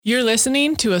You're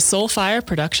listening to a Soulfire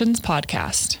Productions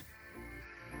podcast.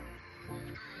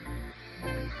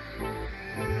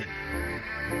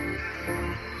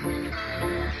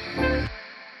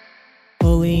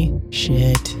 Holy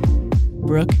shit.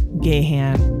 Brooke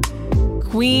Geahan,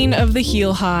 queen of the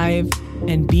Heel Hive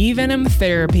and Venom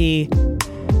therapy,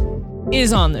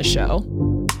 is on the show.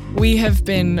 We have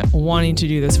been wanting to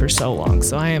do this for so long,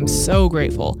 so I am so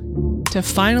grateful to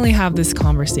finally have this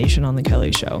conversation on The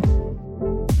Kelly Show.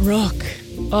 Brooke,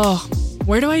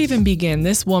 where do I even begin?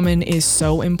 This woman is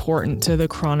so important to the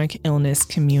chronic illness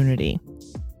community.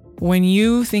 When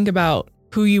you think about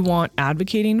who you want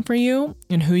advocating for you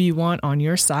and who you want on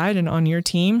your side and on your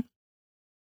team,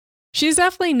 she's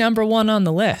definitely number one on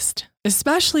the list,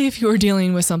 especially if you're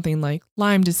dealing with something like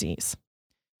Lyme disease.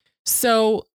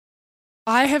 So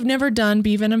I have never done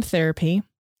Venom therapy.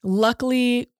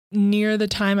 Luckily, near the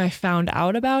time I found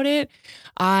out about it,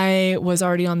 I was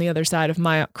already on the other side of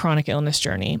my chronic illness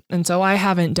journey. And so I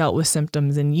haven't dealt with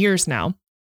symptoms in years now.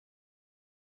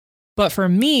 But for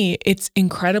me, it's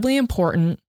incredibly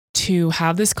important to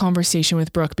have this conversation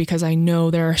with Brooke because I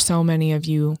know there are so many of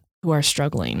you who are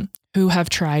struggling, who have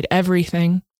tried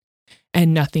everything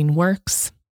and nothing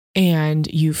works, and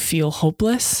you feel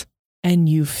hopeless and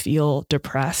you feel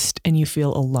depressed and you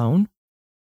feel alone.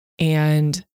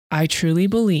 And I truly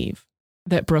believe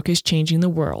that Brooke is changing the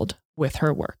world with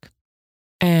her work.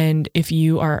 And if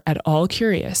you are at all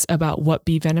curious about what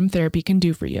Venom therapy can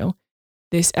do for you,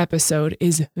 this episode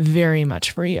is very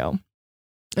much for you.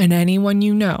 And anyone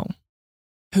you know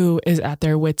who is at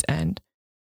their wit's end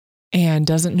and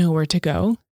doesn't know where to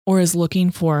go or is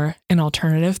looking for an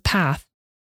alternative path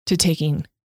to taking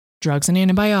drugs and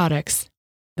antibiotics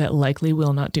that likely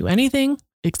will not do anything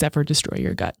except for destroy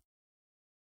your gut.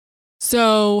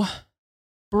 So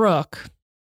Brooke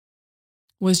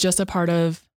was just a part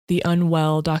of the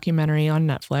Unwell documentary on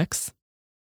Netflix.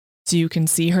 So you can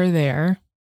see her there.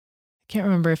 I can't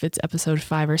remember if it's episode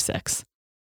 5 or 6.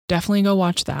 Definitely go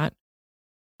watch that.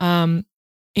 In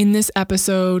this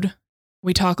episode,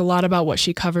 we talk a lot about what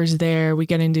she covers there. We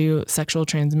get into sexual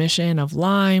transmission of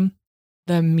Lyme,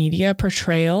 the media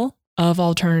portrayal of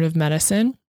alternative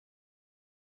medicine.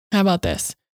 How about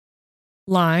this?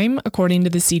 Lyme, according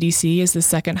to the CDC, is the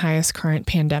second highest current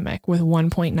pandemic with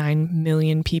 1.9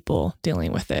 million people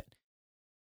dealing with it.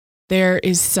 There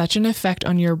is such an effect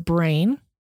on your brain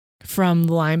from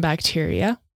Lyme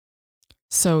bacteria.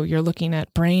 So you're looking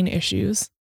at brain issues.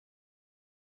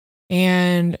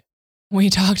 And we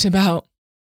talked about,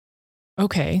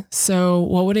 okay, so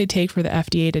what would it take for the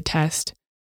FDA to test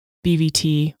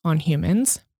BVT on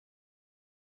humans?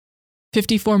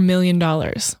 $54 million,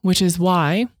 which is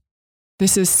why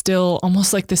this is still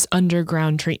almost like this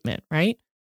underground treatment, right?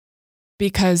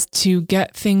 Because to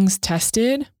get things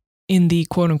tested in the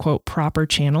quote unquote proper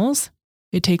channels,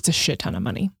 it takes a shit ton of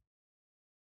money.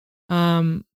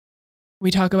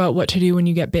 We talk about what to do when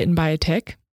you get bitten by a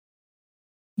tick,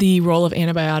 the role of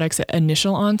antibiotics at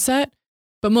initial onset,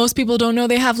 but most people don't know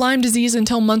they have Lyme disease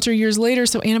until months or years later,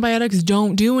 so antibiotics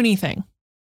don't do anything.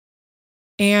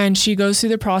 And she goes through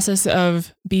the process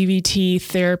of BVT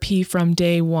therapy from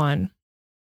day one.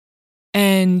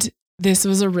 And this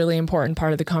was a really important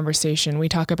part of the conversation. We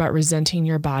talk about resenting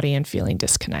your body and feeling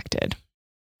disconnected.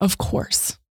 Of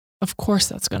course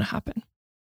that's going to happen.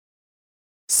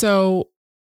 So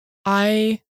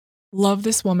I love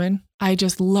this woman. I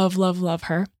just love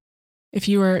her. If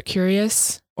you are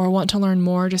curious or want to learn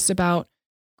more just about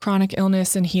chronic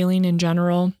illness and healing in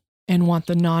general and want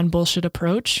the non-bullshit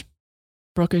approach,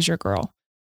 Brooke is your girl.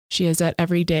 She is at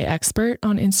Everyday Expert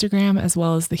on Instagram as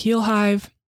well as the Heel Hive.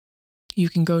 You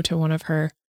can go to one of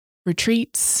her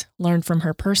retreats, learn from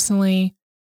her personally.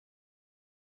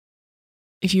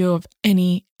 If you have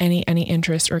any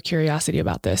interest or curiosity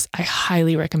about this, I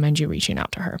highly recommend you reaching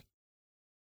out to her.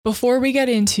 Before we get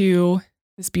into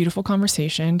this beautiful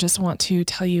conversation, just want to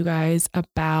tell you guys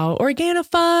about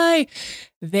Organifi.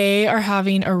 They are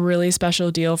having a really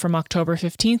special deal from October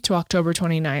 15th to October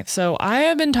 29th. So I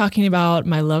have been talking about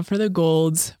my love for the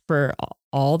golds for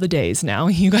all the days now.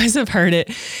 You guys have heard it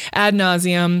ad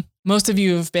nauseum. Most of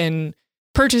you have been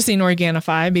purchasing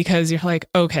Organifi because you're like,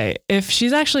 okay, if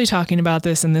she's actually talking about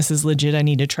this and this is legit, I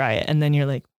need to try it. And then you're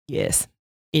like, yes,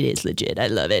 it is legit. I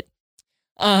love it.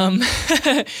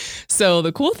 So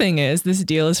the cool thing is this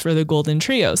deal is for the golden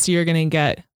trio. So you're going to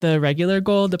get the regular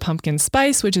gold, the pumpkin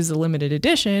spice, which is a limited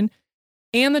edition,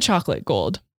 and the chocolate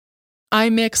gold. I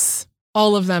mix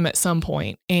all of them at some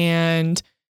point and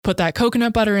put that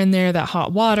coconut butter in there, that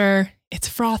hot water. It's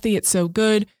frothy. It's so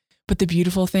good. But the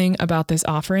beautiful thing about this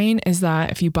offering is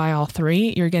that if you buy all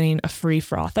 3, you're getting a free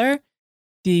frother.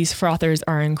 These frothers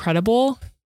are incredible.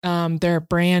 They're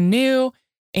brand new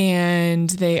and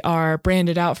they are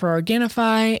branded out for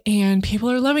Organifi and people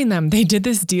are loving them. They did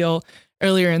this deal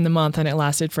earlier in the month and it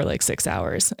lasted for like 6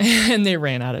 hours and they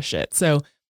ran out of shit. So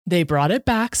they brought it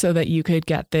back so that you could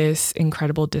get this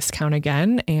incredible discount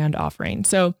again and offering.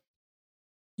 So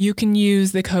you can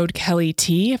use the code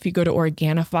KellyT if you go to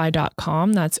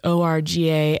Organifi.com. That's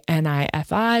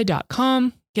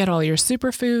ORGANIFI.com. Get all your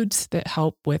superfoods that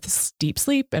help with deep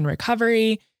sleep and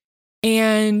recovery.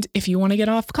 And if you want to get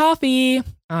off coffee,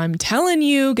 I'm telling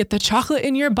you, get the chocolate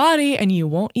in your body and you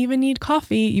won't even need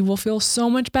coffee. You will feel so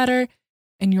much better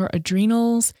and your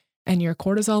adrenals and your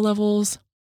cortisol levels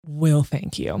will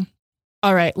thank you.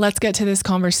 All right, let's get to this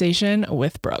conversation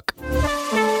with Brooke.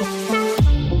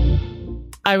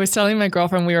 I was telling my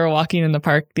girlfriend we were walking in the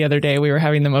park the other day. We were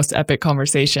having the most epic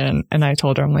conversation. And I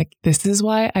told her, I'm like, this is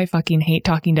why I fucking hate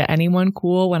talking to anyone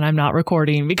cool when I'm not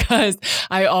recording, because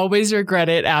I always regret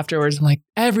it afterwards. I'm like,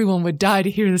 everyone would die to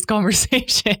hear this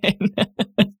conversation.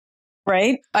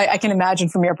 Right? I can imagine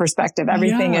from your perspective,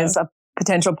 everything is a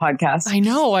potential podcast. I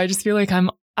know. I just feel like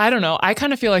I don't know. I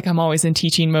kind of feel like I'm always in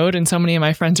teaching mode and so many of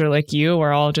my friends are like you.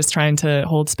 We're all just trying to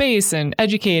hold space and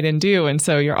educate and do. And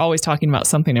so you're always talking about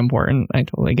something important. I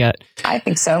totally get. I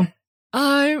think so.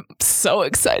 I'm so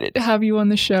excited to have you on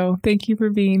the show. Thank you for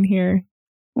being here.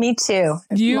 Me too.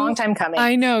 Long time coming.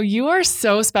 I know. You are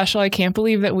so special. I can't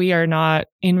believe that we are not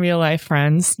in real life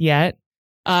friends yet.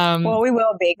 Well, we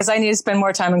will be because I need to spend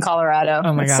more time in Colorado.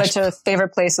 Oh my gosh. It's such a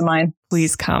favorite place of mine.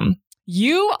 Please come.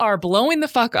 You are blowing the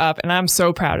fuck up and I'm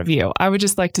so proud of you. I would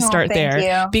just like to start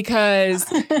there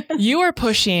because you are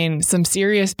pushing some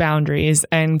serious boundaries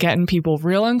and getting people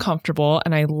real uncomfortable.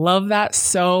 And I love that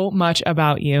so much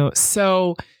about you.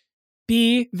 So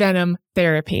Bee Venom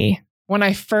Therapy. When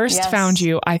I first found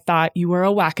you, I thought you were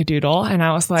a wackadoodle. And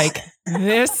I was like,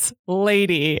 this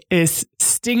lady is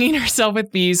stinging herself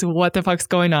with bees. What the fuck's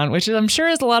going on? Which I'm sure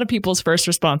is a lot of people's first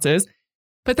responses.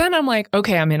 But then I'm like,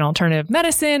 okay, I'm in alternative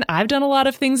medicine. I've done a lot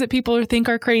of things that people think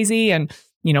are crazy and,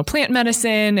 plant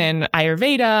medicine and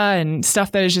Ayurveda and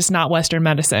stuff that is just not Western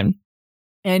medicine.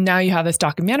 And now you have this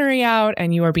documentary out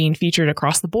and you are being featured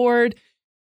across the board.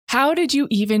 How did you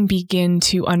even begin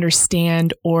to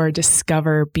understand or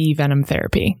discover bee venom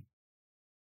therapy?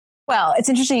 Well, it's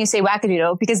interesting you say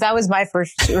wackadoodle because that was my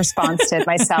first response to it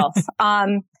myself.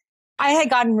 I had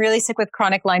gotten really sick with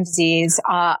chronic Lyme disease.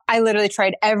 I literally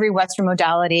tried every Western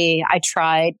modality. I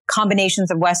tried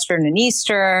combinations of Western and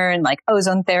Eastern, like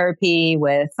ozone therapy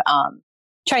with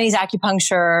Chinese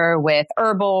acupuncture, with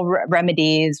herbal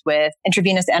remedies, with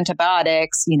intravenous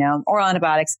antibiotics, oral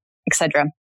antibiotics, etc.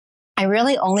 I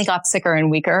really only got sicker and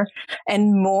weaker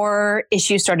and more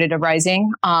issues started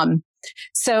arising.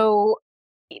 So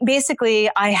basically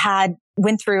I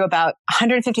went through about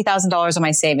 $150,000 of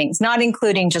my savings, not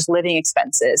including just living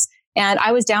expenses. And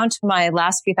I was down to my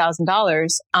last few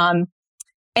 $1,000s.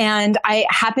 And I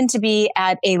happened to be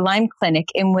at a Lyme clinic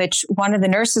in which one of the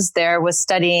nurses there was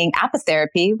studying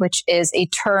apitherapy, which is a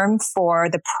term for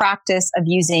the practice of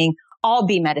using all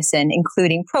bee medicine,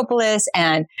 including propolis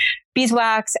and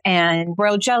beeswax and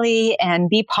royal jelly and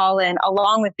bee pollen,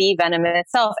 along with bee venom in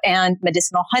itself and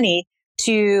medicinal honey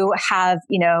to have,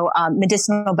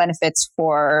 medicinal benefits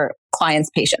for clients,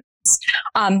 patients.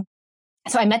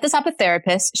 So I met this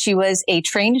apitherapist. She was a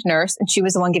trained nurse and she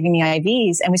was the one giving me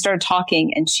IVs. And we started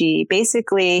talking and she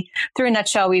basically, through a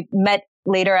nutshell, we met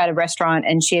later at a restaurant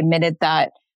and she admitted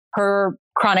that her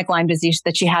chronic Lyme disease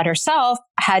that she had herself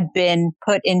had been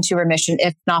put into remission,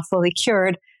 if not fully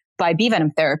cured, by bee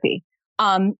venom therapy.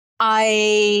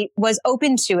 I was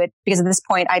open to it because at this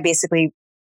point I basically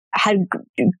had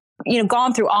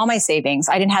gone through all my savings.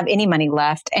 I didn't have any money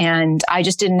left and I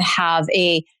just didn't have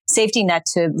a safety net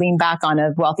to lean back on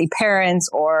of wealthy parents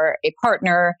or a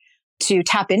partner to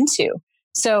tap into.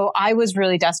 So I was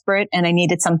really desperate and I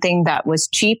needed something that was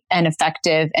cheap and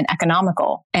effective and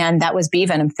economical. And that was bee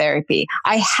venom therapy.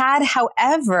 I had,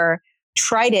 however,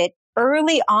 tried it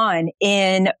early on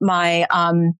in my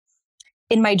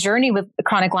journey with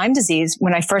chronic Lyme disease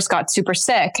when I first got super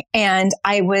sick. And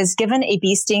I was given a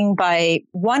bee sting by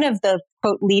one of the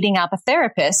quote leading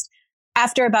apotherapists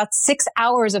after about 6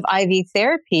 hours of IV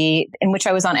therapy in which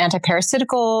I was on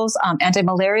antiparasiticals,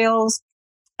 antimalarials,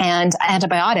 and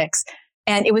antibiotics.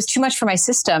 And it was too much for my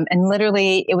system. And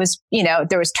literally it was,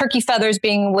 there was turkey feathers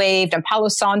being waved and Palo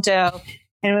Santo.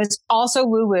 And it was also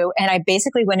woo-woo. And I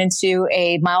basically went into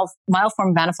a mild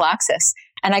form of anaphylaxis.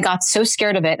 And I got so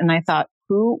scared of it. And I thought,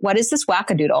 what is this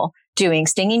wackadoodle doing,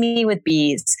 stinging me with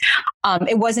bees?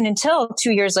 It wasn't until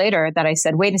 2 years later that I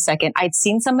said, wait a second, I'd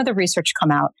seen some of the research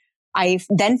come out. I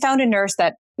then found a nurse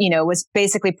that was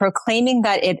basically proclaiming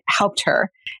that it helped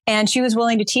her, and she was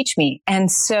willing to teach me.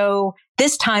 And so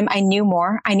this time I knew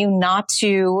more. I knew not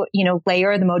to,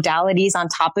 layer the modalities on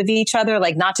top of each other,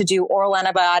 like not to do oral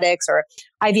antibiotics or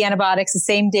IV antibiotics the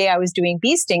same day I was doing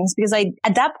bee stings, because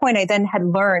at that point, I then had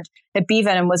learned that bee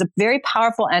venom was a very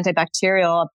powerful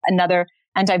antibacterial, another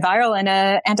antiviral, and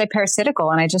a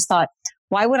antiparasitical. And I just thought,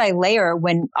 why would I layer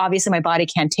when obviously my body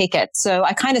can't take it? So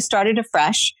I kind of started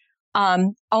afresh,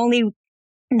 only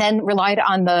then relied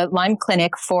on the Lyme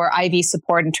Clinic for IV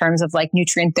support in terms of like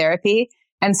nutrient therapy,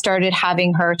 and started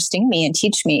having her sting me and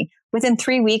teach me. Within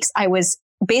 3 weeks, I was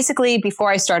basically, before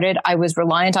I started, I was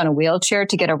reliant on a wheelchair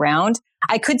to get around.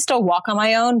 I could still walk on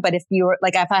my own, but if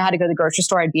I had to go to the grocery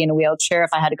store, I'd be in a wheelchair.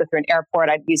 If I had to go through an airport,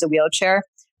 I'd use a wheelchair.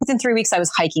 Within 3 weeks, I was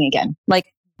hiking again.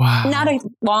 Wow. Not a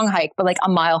long hike, but like a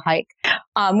mile hike.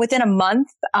 Within a month,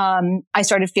 I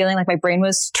started feeling like my brain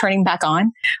was turning back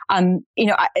on.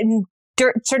 In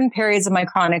certain periods of my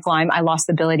chronic Lyme, I lost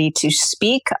the ability to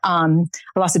speak. I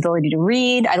lost the ability to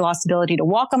read. I lost the ability to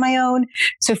walk on my own.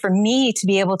 So for me to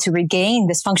be able to regain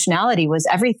this functionality was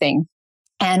everything.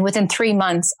 And within 3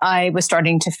 months, I was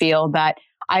starting to feel that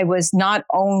I was not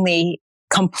only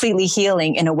completely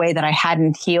healing in a way that I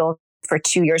hadn't healed for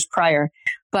 2 years prior,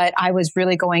 but I was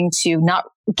really going to not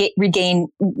gain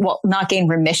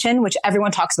remission, which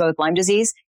everyone talks about with Lyme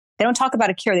disease. They don't talk about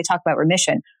a cure. They talk about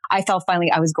remission. I felt finally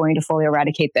I was going to fully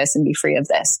eradicate this and be free of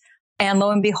this. And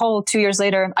lo and behold, 2 years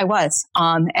later, I was.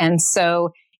 And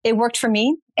so it worked for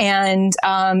me. And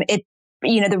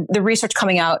the research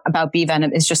coming out about bee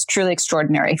venom is just truly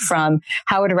extraordinary, from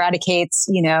how it eradicates,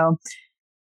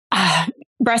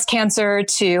 breast cancer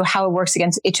to how it works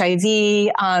against HIV.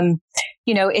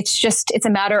 It's a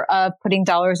matter of putting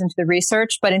dollars into the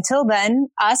research. But until then,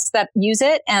 us that use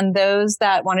it and those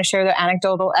that want to share their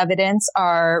anecdotal evidence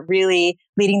are really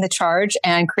leading the charge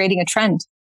and creating a trend.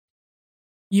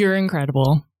 You're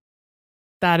incredible.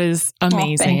 That is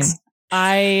amazing.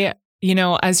 As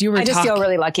you were I just feel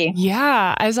really lucky.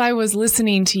 Yeah. As I was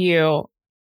listening to you,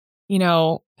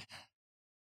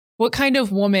 what kind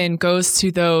of woman goes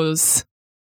to those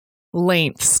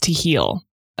lengths to heal?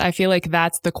 I feel like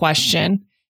that's the question.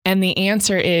 And the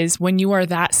answer is, when you are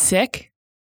that sick,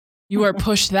 you are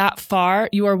pushed that far,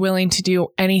 you are willing to do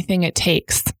anything it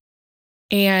takes.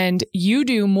 And you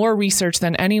do more research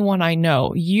than anyone I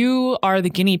know. You are the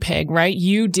guinea pig, right?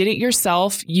 You did it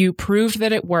yourself. You proved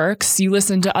that it works. You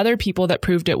listened to other people that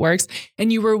proved it works,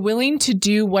 and you were willing to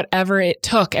do whatever it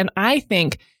took. And I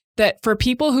think that for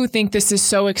people who think this is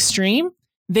so extreme,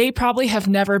 they probably have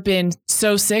never been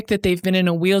so sick that they've been in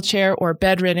a wheelchair or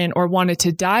bedridden or wanted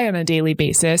to die on a daily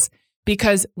basis.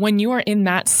 Because when you are in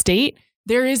that state,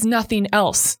 there is nothing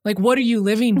else. Like, what are you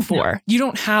living for? You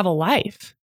don't have a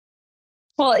life.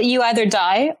 Well, you either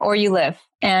die or you live.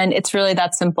 And it's really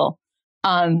that simple.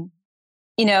 I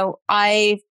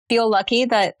feel lucky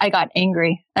that I got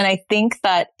angry. And I think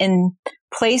that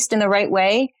placed in the right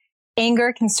way,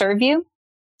 anger can serve you.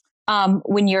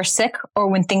 When you're sick or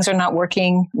when things are not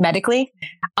working medically.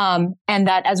 And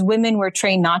that as women, we're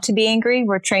trained not to be angry.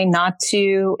 We're trained not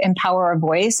to empower our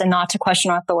voice and not to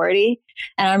question authority.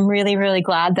 And I'm really, really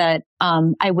glad that I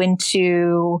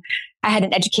had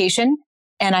an education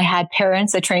and I had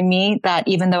parents that trained me that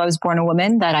even though I was born a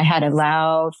woman, that I had a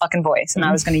loud fucking voice and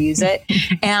I was going to use it.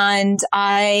 And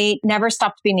I never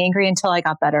stopped being angry until I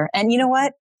got better. And you know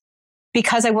what?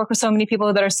 Because I work with so many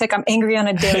people that are sick, I'm angry on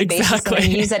a daily basis. And I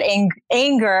use that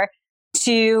anger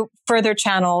to further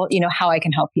channel, how I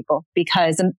can help people,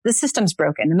 because the system's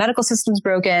broken. The medical system's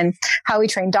broken. How we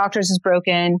train doctors is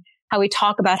broken. How we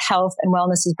talk about health and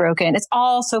wellness is broken. It's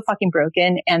all so fucking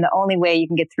broken. And the only way you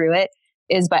can get through it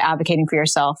is by advocating for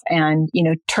yourself and,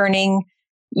 turning,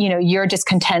 your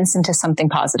discontents into something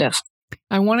positive.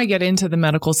 I want to get into the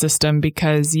medical system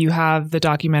because you have the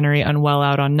documentary Unwell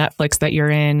out on Netflix that you're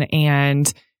in.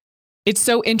 And it's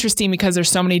so interesting because there's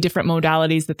so many different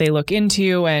modalities that they look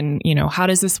into and, how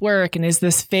does this work? And is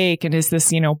this fake? And is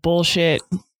this, bullshit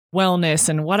wellness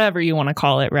and whatever you want to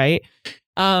call it. Right.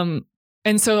 And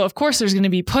so of course there's going to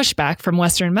be pushback from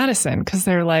Western medicine because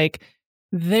they're like,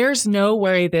 there's no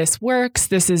way this works.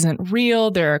 This isn't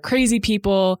real. There are crazy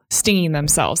people stinging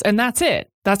themselves. And that's it.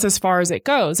 That's as far as it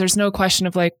goes. There's no question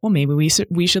of like, well, maybe we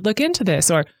should look into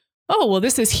this, or, oh, well,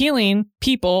 this is healing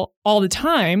people all the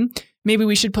time. Maybe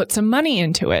we should put some money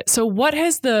into it. So what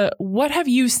have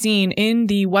you seen in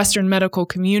the Western medical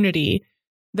community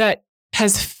that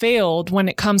has failed when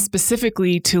it comes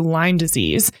specifically to Lyme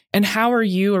disease? And how are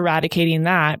you eradicating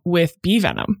that with bee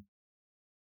venom?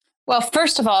 Well,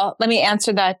 first of all, let me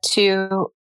answer that to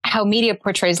how media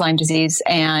portrays Lyme disease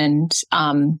and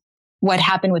what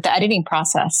happened with the editing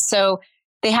process. So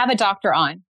they have a doctor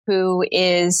on who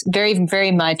is very,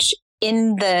 very much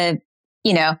in the,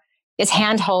 is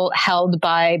held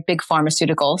by big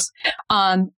pharmaceuticals.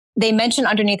 They mention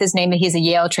underneath his name that he's a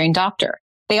Yale trained doctor.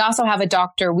 They also have a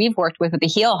doctor we've worked with the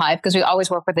Heal Hive, because we always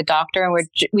work with a doctor, and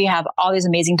we have all these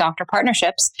amazing doctor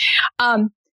partnerships.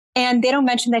 And they don't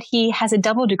mention that he has a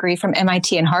double degree from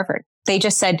MIT and Harvard. They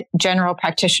just said general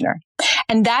practitioner.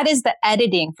 And that is the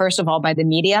editing, first of all, by the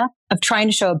media of trying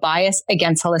to show a bias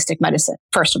against holistic medicine.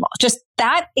 First of all, just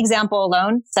that example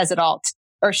alone says it all,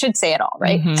 or should say it all,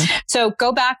 right? Mm-hmm. So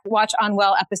go back, watch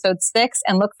Unwell episode 6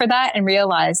 and look for that and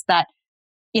realize that,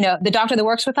 the doctor that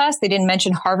works with us, they didn't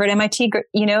mention Harvard, MIT,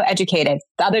 educated.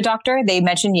 The other doctor, they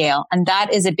mentioned Yale, and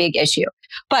that is a big issue.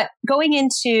 But going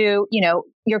into,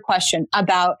 your question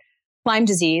about Lyme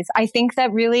disease, I think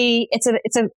that really it's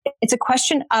a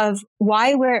question of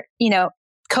why we're,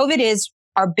 COVID is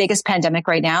our biggest pandemic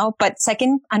right now, but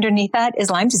second underneath that is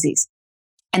Lyme disease.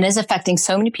 And is affecting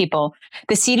so many people.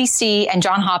 The CDC and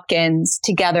Johns Hopkins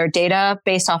together, data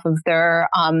based off of their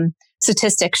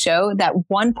statistics show that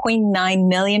 1.9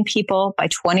 million people by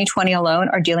 2020 alone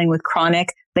are dealing with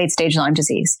chronic late-stage Lyme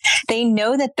disease. They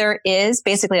know that there is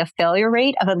basically a failure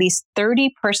rate of at least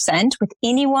 30% with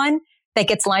anyone that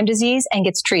gets Lyme disease and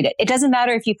gets treated. It doesn't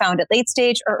matter if you found it late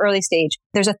stage or early stage.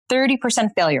 There's a 30%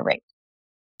 failure rate.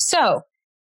 So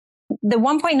the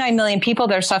 1.9 million people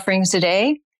that are suffering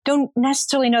today don't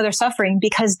necessarily know they're suffering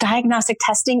because diagnostic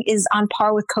testing is on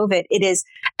par with COVID. It is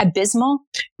abysmal.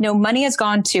 No money has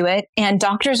gone to it, and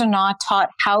doctors are not taught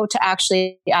how to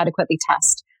actually adequately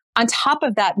test. On top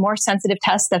of that, more sensitive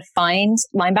tests that find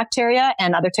Lyme bacteria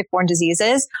and other tick-borne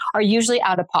diseases are usually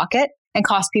out of pocket and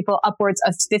cost people upwards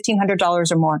of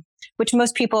 $1,500 or more, which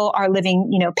most people are living,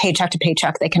 paycheck to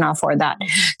paycheck. They cannot afford that.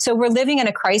 Mm-hmm. So we're living in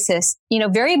a crisis,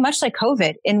 very much like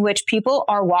COVID, in which people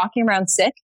are walking around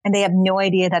sick and they have no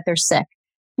idea that they're sick.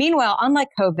 Meanwhile, unlike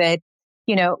COVID,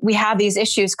 we have these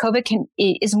issues. COVID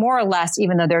is more or less,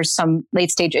 even though there's some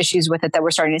late stage issues with it that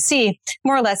we're starting to see,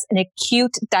 more or less an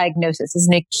acute diagnosis. It's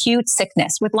an acute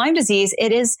sickness. With Lyme disease,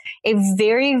 it is a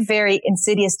very, very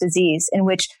insidious disease in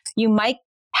which you might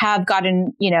have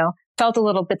gotten, felt a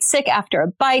little bit sick after a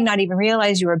bite, not even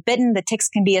realize you were bitten. The ticks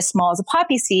can be as small as a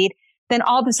poppy seed. Then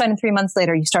all of a sudden, 3 months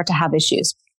later, you start to have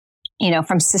issues,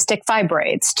 from cystic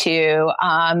fibroids to,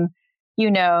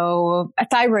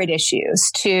 thyroid issues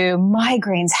to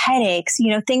migraines, headaches,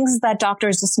 things that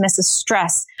doctors dismiss as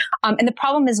stress. And the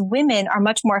problem is women are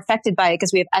much more affected by it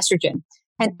because we have estrogen.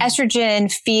 And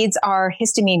estrogen feeds our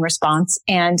histamine response.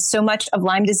 And so much of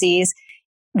Lyme disease,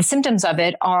 the symptoms of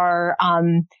it are,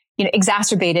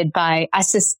 exacerbated by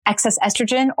excess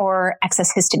estrogen or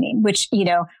excess histamine, which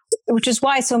is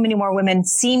why so many more women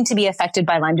seem to be affected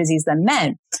by Lyme disease than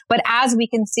men. But as we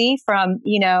can see from,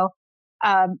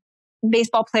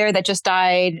 baseball player that just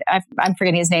died, I'm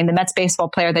forgetting his name, the Mets baseball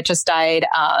player that just died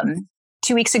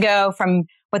 2 weeks ago from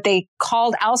what they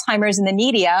called Alzheimer's in the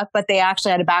media, but they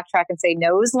actually had to backtrack and say,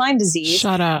 no, it was Lyme disease.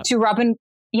 Shut up. To Robin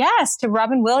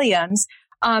Williams.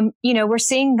 We're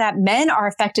seeing that men are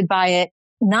affected by it,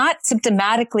 not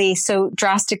symptomatically so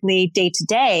drastically day to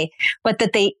day, but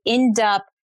that they end up,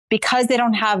 because they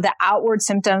don't have the outward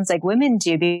symptoms like women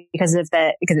do because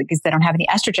they don't have any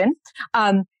estrogen,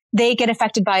 they get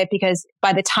affected by it because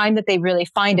by the time that they really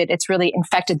find it, it's really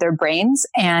infected their brains.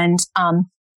 And on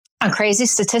crazy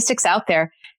statistics out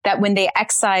there that when they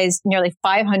excised nearly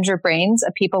 500 brains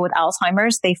of people with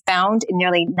Alzheimer's, they found in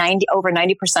nearly over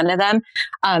 90% of them,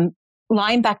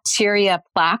 Lyme bacteria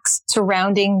plaques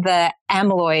surrounding the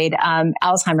amyloid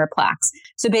Alzheimer plaques.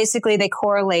 So basically, they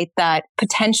correlate that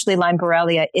potentially Lyme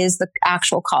Borrelia is the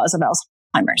actual cause of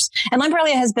Alzheimer's. And Lyme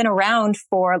Borrelia has been around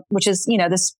which is,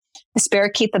 this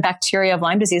spirochete, the bacteria of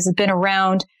Lyme disease, has been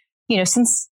around,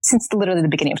 since literally the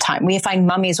beginning of time. We find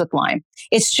mummies with Lyme.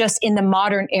 It's just in the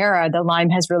modern era, the Lyme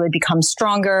has really become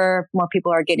stronger. More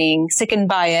people are getting sickened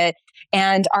by it.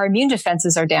 And our immune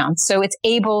defenses are down. So it's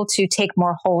able to take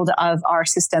more hold of our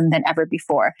system than ever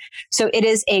before. So it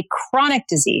is a chronic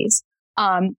disease.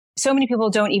 So many people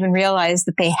don't even realize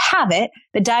that they have it.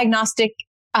 The diagnostic,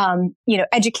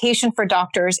 education for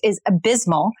doctors is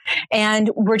abysmal. And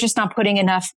we're just not putting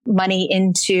enough money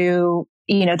into,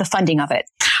 the funding of it.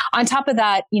 On top of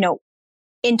that,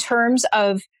 in terms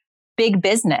of big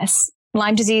business,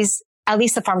 Lyme disease, at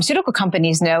least the pharmaceutical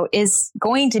companies know, is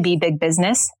going to be big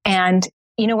business. And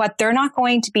you know what? No one's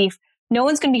going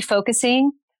to be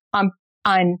focusing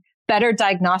on better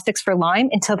diagnostics for Lyme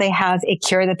until they have a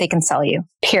cure that they can sell you,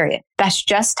 period. That's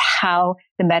just how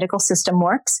the medical system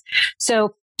works.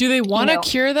 So do they want a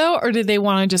cure though, or do they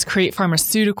want to just create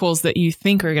pharmaceuticals that you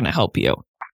think are going to help you?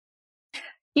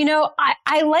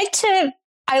 I like to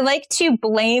I like to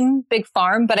blame Big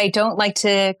Farm, but I don't like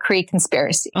to create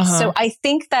conspiracy. So I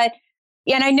think that,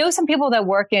 and I know some people that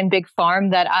work in Big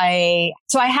Farm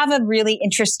so I have a really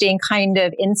interesting kind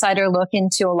of insider look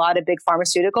into a lot of big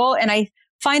pharmaceutical. And I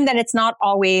find that it's not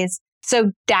always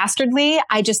so dastardly.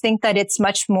 I just think that it's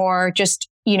much more just,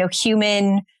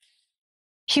 human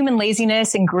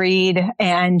laziness and greed,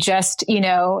 and just,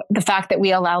 the fact that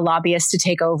we allow lobbyists to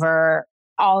take over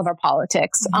all of our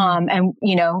politics. And,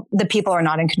 the people are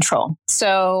not in control.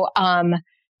 So,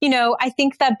 I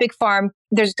think that Big Farm,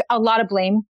 there's a lot of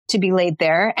blame to be laid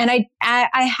there. And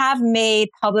I have made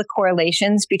public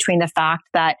correlations between the fact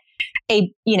that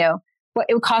it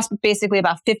would cost basically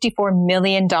about $54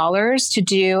 million to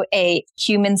do a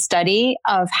human study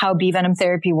of how bee venom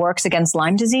therapy works against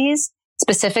Lyme disease,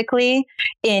 specifically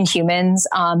in humans,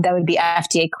 that would be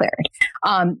FDA cleared.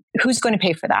 Who's going to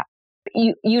pay for that?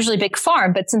 Usually Big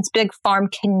Farm, but since Big Farm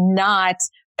cannot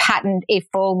patent a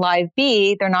full live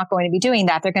bee, they're not going to be doing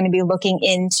that. They're going to be looking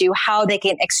into how they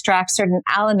can extract certain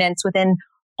elements within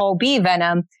whole bee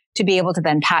venom to be able to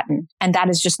then patent. And that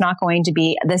is just not going to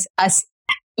be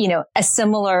a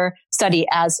similar study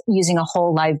as using a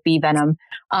whole live bee venom,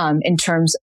 in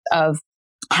terms of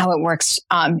how it works,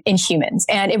 in humans.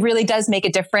 And it really does make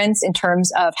a difference in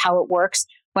terms of how it works,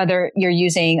 whether you're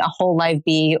using a whole live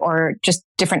bee or just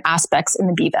different aspects in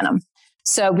the bee venom.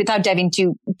 So without diving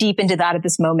too deep into that at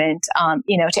this moment,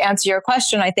 to answer your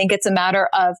question, I think it's a matter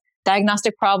of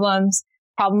diagnostic problems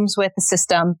with the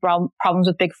system, problems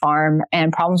with Big Farm,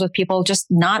 and problems with people just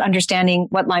not understanding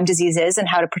what Lyme disease is and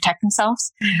how to protect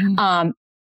themselves.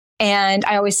 And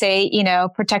I always say,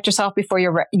 protect yourself before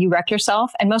you wreck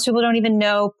yourself. And most people don't even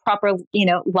know proper,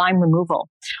 Lyme removal.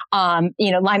 Not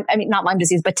Lyme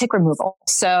disease, but tick removal.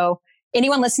 So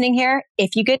anyone listening here,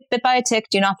 if you get bit by a tick,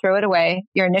 do not throw it away.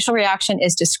 Your initial reaction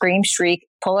is to scream, shriek,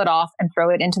 pull it off, and throw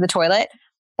it into the toilet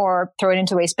or throw it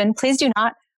into a waste bin. Please do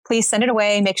not. Please send it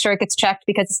away. Make sure it gets checked,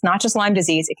 because it's not just Lyme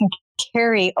disease. It can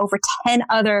carry over 10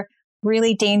 other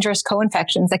really dangerous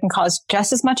co-infections that can cause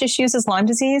just as much issues as Lyme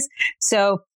disease.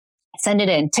 So send it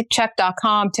in.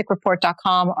 Tickcheck.com,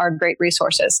 tickreport.com are great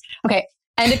resources. Okay.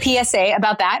 And a PSA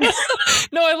about that.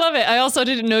 No, I love it. I also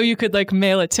didn't know you could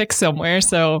mail a tick somewhere.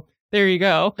 So there you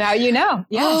go. Now you know.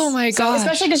 Yes. Oh my gosh.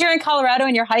 Especially because you're in Colorado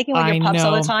and you're hiking with your pups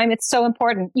all the time. It's so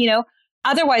important.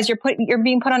 Otherwise you're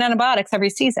being put on antibiotics every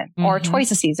season, or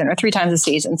twice a season, or 3 times a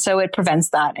season. So it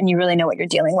prevents that, and you really know what you're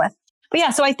dealing with. But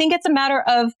yeah, so I think it's a matter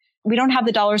of, we don't have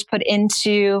the dollars put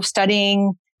into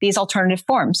studying these alternative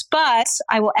forms. But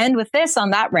I will end with this on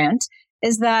that rant,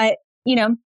 is that,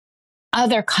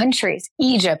 other countries,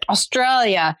 Egypt,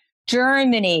 Australia,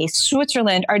 Germany,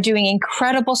 Switzerland, are doing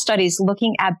incredible studies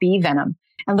looking at bee venom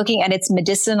and looking at its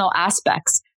medicinal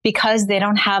aspects, because they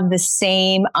don't have the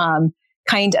same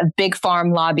kind of big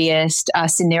farm lobbyist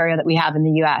scenario that we have in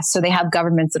the US. So they have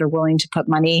governments that are willing to put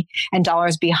money and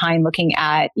dollars behind looking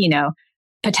at,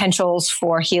 potentials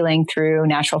for healing through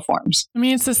natural forms. I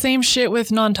mean, it's the same shit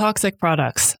with non-toxic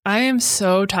products. I am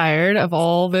so tired of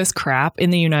all this crap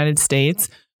in the United States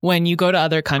when you go to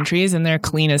other countries and they're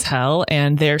clean as hell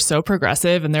and they're so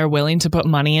progressive and they're willing to put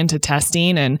money into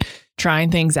testing and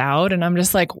trying things out. And I'm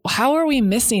just like, how are we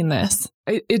missing this?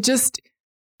 It just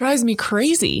drives me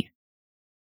crazy.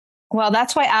 Well,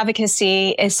 that's why advocacy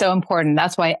is so important.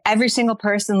 That's why every single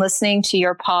person listening to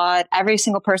your pod, every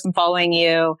single person following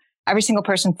you, every single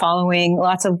person following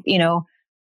lots of,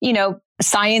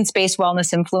 science-based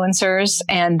wellness influencers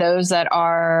and those that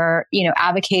are,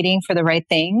 advocating for the right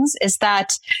things, is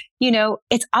that,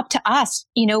 it's up to us.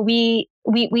 We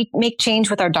make change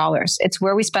with our dollars. It's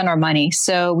where we spend our money.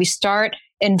 So we start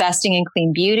investing in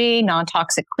clean beauty,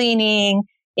 non-toxic cleaning,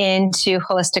 into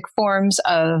holistic forms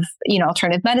of,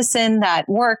 alternative medicine that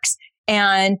works,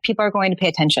 and people are going to pay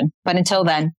attention. But until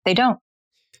then, they don't.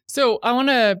 So I want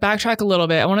to backtrack a little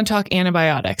bit. I want to talk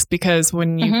antibiotics, because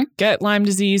when you get Lyme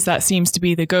disease, that seems to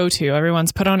be the go-to.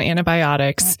 Everyone's put on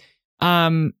antibiotics.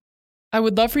 I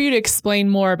would love for you to explain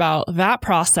more about that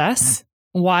process,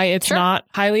 why it's not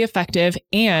highly effective,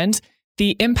 and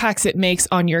the impacts it makes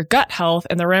on your gut health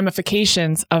and the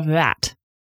ramifications of that.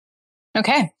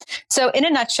 Okay. So in a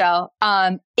nutshell,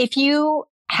 if you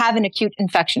have an acute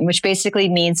infection, which basically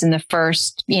means in the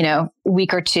first,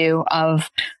 week or two of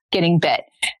getting bit,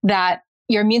 that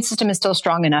your immune system is still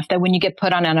strong enough that when you get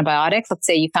put on antibiotics, let's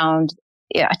say you found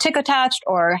a tick attached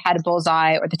or had a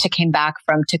bullseye, or the tick came back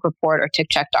from Tick Report or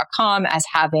tickcheck.com as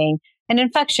having an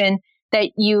infection,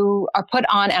 that you are put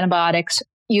on antibiotics,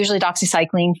 usually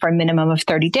doxycycline, for a minimum of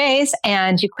 30 days,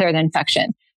 and you clear the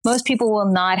infection. Most people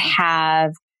will not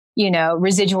have,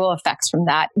 residual effects from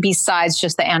that besides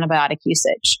just the antibiotic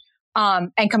usage.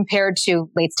 And compared to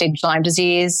late stage Lyme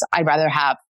disease, I'd rather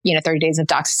have 30 days of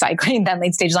doxycycline than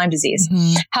late stage Lyme disease.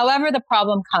 Mm-hmm. However, the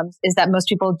problem comes is that most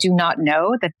people do not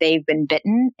know that they've been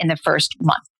bitten in the first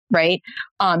month, right?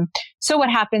 So what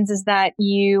happens is that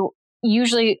you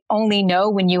usually only know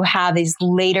when you have these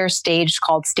later stage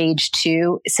called stage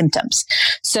 2 symptoms.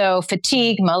 So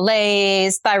fatigue,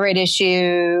 malaise, thyroid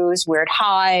issues, weird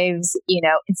hives,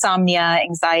 insomnia,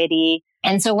 anxiety.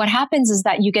 And so what happens is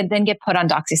that you then get put on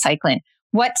doxycycline.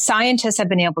 What scientists have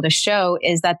been able to show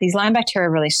is that these Lyme bacteria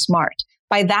are really smart.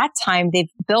 By that time, they've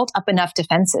built up enough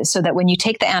defenses so that when you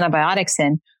take the antibiotics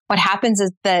in, what happens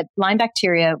is that Lyme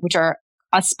bacteria, which are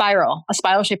a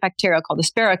spiral-shaped bacteria called the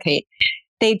spirochete,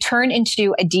 they turn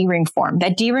into a D-ring form.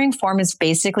 That D-ring form is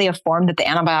basically a form that the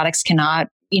antibiotics cannot,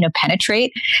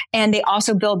 penetrate. And they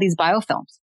also build these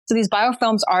biofilms. So these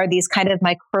biofilms are these kind of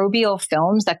microbial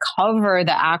films that cover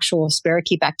the actual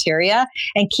spirochete bacteria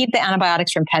and keep the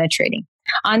antibiotics from penetrating.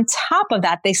 On top of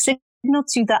that, they signal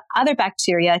to the other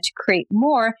bacteria to create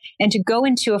more and to go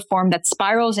into a form that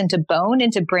spirals into bone,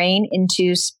 into brain,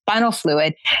 into spinal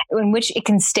fluid, in which it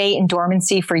can stay in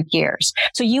dormancy for years.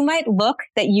 So you might look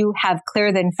that you have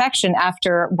cleared the infection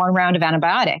after one round of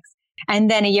antibiotics. And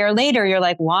then a year later, you're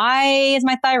like, why is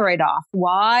my thyroid off?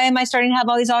 Why am I starting to have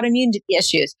all these autoimmune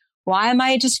issues? Why am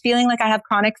I just feeling like I have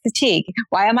chronic fatigue?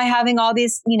 Why am I having all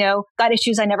these, gut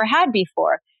issues I never had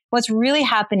before? What's really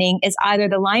happening is either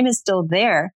the Lyme is still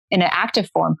there in an active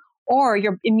form, or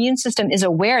your immune system is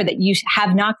aware that you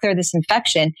have not cleared this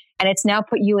infection, and it's now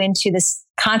put you into this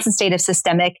constant state of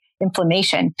systemic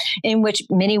inflammation, in which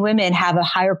many women have a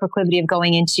higher proclivity of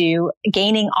going into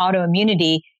gaining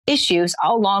autoimmunity issues,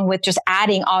 along with just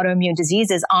adding autoimmune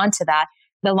diseases onto that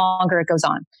the longer it goes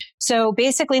on. So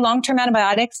basically,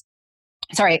 antibiotic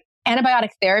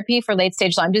therapy for late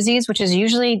stage Lyme disease, which is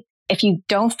usually, if you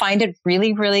don't find it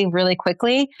really, really, really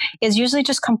quickly, is usually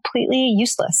just completely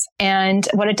useless. And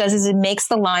what it does is it makes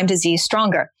the Lyme disease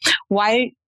stronger.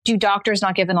 Why do doctors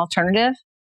not give an alternative?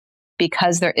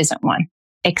 Because there isn't one,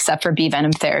 except for bee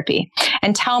venom therapy.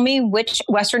 And tell me which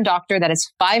Western doctor that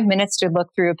has 5 minutes to look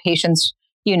through a patient's,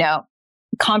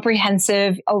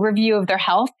 comprehensive overview of their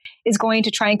health is going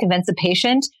to try and convince the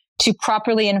patient to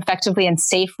properly and effectively and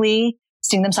safely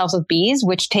sting themselves with bees,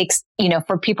 which takes,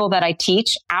 for people that I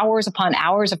teach, hours upon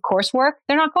hours of coursework.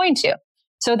 They're not going to.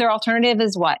 So their alternative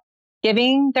is what?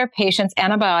 Giving their patients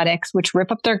antibiotics, which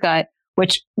rip up their gut,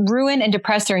 which ruin and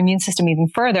depress their immune system even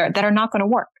further, that are not going to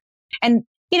work. And,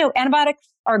 antibiotics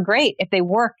are great if they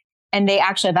work and they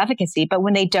actually have efficacy. But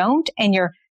when they don't, and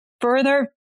you're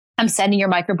further upsetting your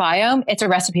microbiome, it's a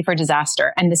recipe for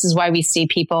disaster. And this is why we see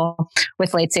people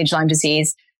with late stage Lyme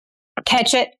disease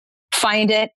catch it,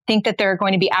 find it, think that they're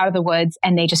going to be out of the woods,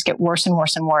 and they just get worse and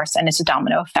worse and worse. And it's a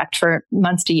domino effect for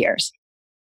months to years.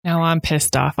 Now I'm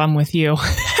pissed off. I'm with you.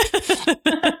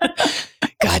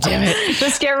 God damn it.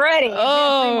 Just get ready.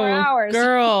 Oh, 3 more hours.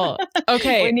 Girl.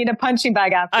 Okay. We need a punching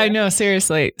bag after. I know,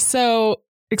 seriously. So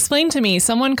explain to me,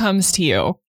 someone comes to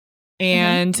you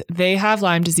and they have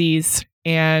Lyme disease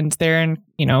and they're in,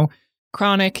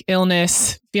 chronic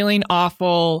illness, feeling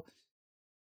awful,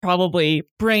 probably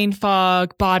brain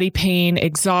fog, body pain,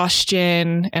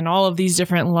 exhaustion, and all of these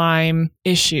different Lyme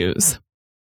issues.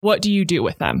 What do you do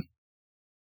with them?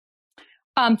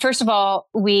 First of all,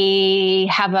 we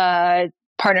have a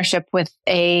partnership with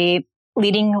a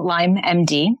leading Lyme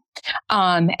MD,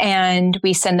 and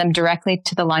we send them directly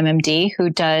to the Lyme MD,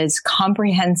 who does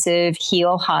comprehensive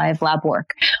Heal Hive lab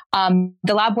work.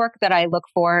 The lab work that I look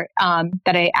for,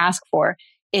 that I ask for,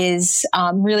 is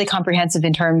really comprehensive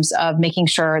in terms of making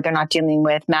sure they're not dealing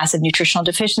with massive nutritional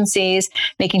deficiencies,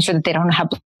 making sure that they don't have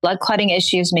blood clotting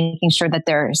issues, making sure that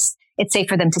it's safe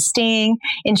for them to sting,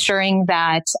 ensuring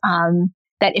that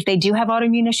that if they do have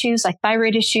autoimmune issues like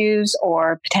thyroid issues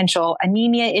or potential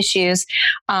anemia issues,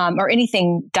 or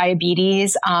anything,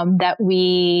 diabetes, that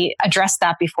we address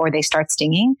that before they start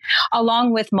stinging,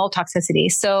 along with mold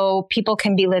toxicity. So people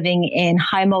can be living in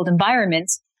high mold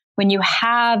environments. When you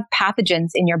have pathogens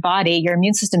in your body, your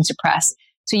immune system suppressed.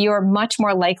 So you're much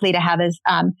more likely to have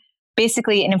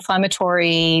basically an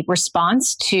inflammatory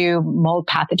response to mold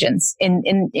pathogens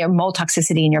in mold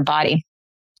toxicity in your body.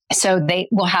 So they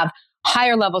will have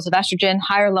higher levels of estrogen,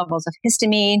 higher levels of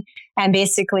histamine, and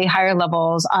basically higher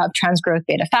levels of transgrowth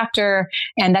beta factor.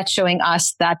 And that's showing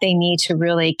us that they need to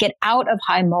really get out of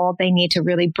high mold. They need to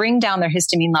really bring down their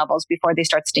histamine levels before they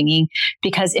start stinging.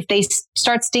 Because if they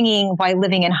start stinging while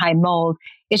living in high mold,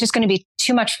 it's just going to be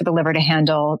too much for the liver to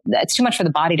handle. It's too much for the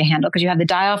body to handle, because you have the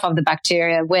die-off of the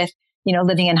bacteria with,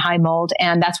 living in high mold.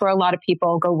 And that's where a lot of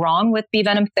people go wrong with bee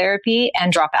venom therapy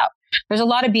and drop out. There's a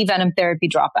lot of bee venom therapy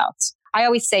dropouts. I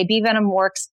always say bee venom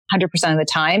works 100% of the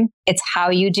time. It's how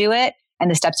you do it and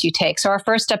the steps you take. So our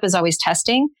first step is always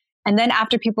testing. And then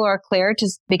after people are cleared to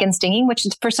begin stinging, which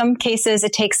for some cases,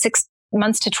 it takes 6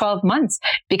 months to 12 months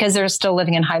because they're still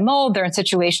living in high mold. They're in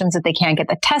situations that they can't get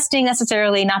the testing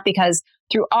necessarily, not because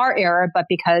through our error, but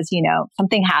because,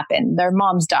 something happened, their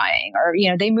mom's dying, or,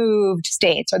 they moved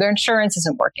states, or their insurance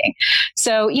isn't working.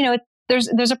 So,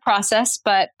 there's a process,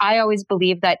 but I always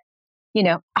believe that,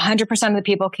 100% of the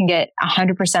people can get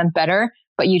 100% better,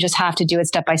 but you just have to do it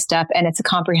step by step. And it's a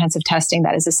comprehensive testing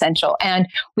that is essential. And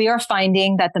we are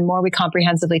finding that the more we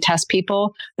comprehensively test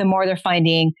people, the more they're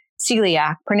finding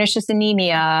celiac, pernicious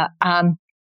anemia,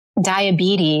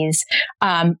 diabetes,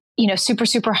 super,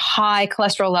 super high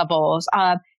cholesterol levels,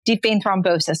 deep vein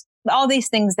thrombosis, all these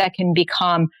things that can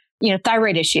become,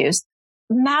 thyroid issues,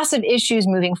 massive issues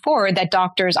moving forward that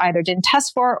doctors either didn't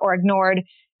test for or ignored.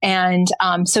 And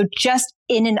so just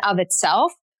in and of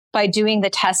itself, by doing the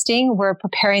testing, we're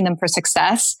preparing them for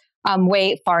success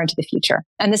way far into the future.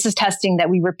 And this is testing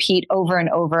that we repeat over and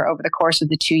over the course of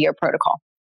the 2-year protocol.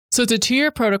 So it's a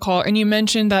 2-year protocol, and you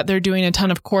mentioned that they're doing a ton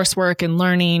of coursework and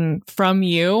learning from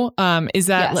you. Is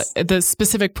that Yes. the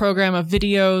specific program of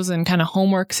videos and kind of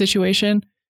homework situation?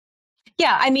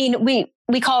 Yeah, I mean,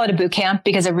 we call it a boot camp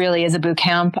because it really is a boot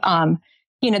camp.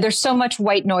 There's so much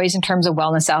white noise in terms of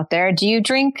wellness out there. Do you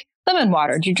drink lemon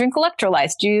water? Do you drink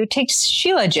electrolytes? Do you take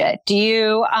Shilajit? Do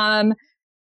you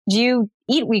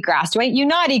eat wheatgrass? Do you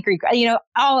not eat wheatgrass?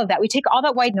 All of that. We take all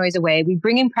that white noise away. We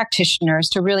bring in practitioners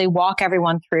to really walk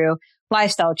everyone through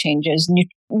lifestyle changes,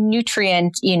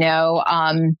 nutrient,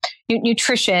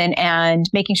 nutrition, and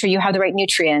making sure you have the right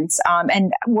nutrients,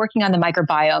 and working on the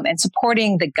microbiome and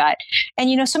supporting the gut.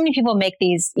 And, so many people make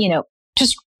these,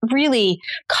 just really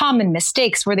common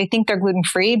mistakes where they think they're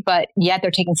gluten-free, but yet they're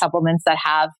taking supplements that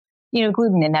have,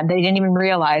 gluten in them. They didn't even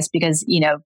realize because,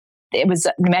 it was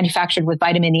manufactured with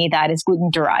vitamin E that is gluten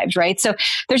derived, right? So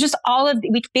there's just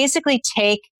we basically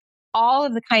take all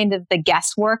of the kind of the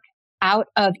guesswork out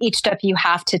of each step you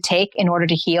have to take in order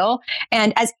to heal.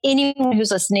 And as anyone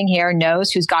who's listening here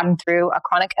knows, who's gotten through a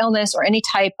chronic illness or any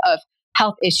type of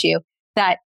health issue,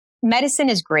 that medicine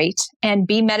is great. And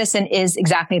B medicine is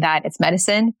exactly that. It's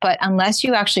medicine. But unless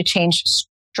you actually change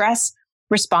stress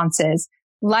responses,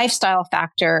 lifestyle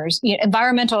factors,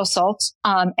 environmental assaults,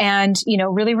 and,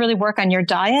 really, really work on your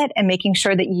diet and making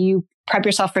sure that you prep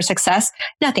yourself for success,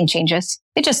 nothing changes.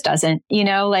 It just doesn't,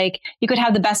 like you could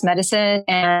have the best medicine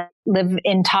and live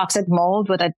in toxic mold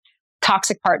with a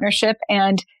toxic partnership,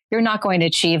 and you're not going to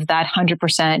achieve that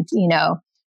 100%,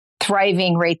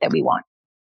 thriving rate that we want.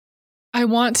 I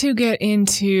want to get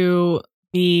into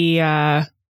the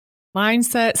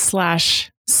mindset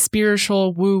 /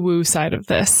 spiritual woo-woo side of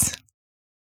this.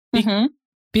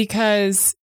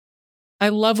 Because I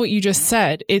love what you just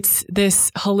said. It's this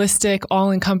holistic,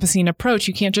 all-encompassing approach.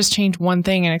 You can't just change one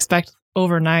thing and expect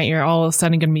overnight you're all of a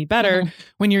sudden going to be better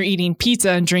when you're eating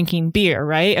pizza and drinking beer,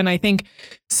 right? And I think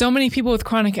so many people with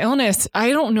chronic illness, I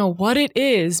don't know what it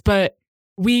is, but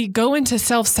we go into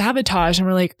self-sabotage and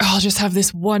we're like, oh, I'll just have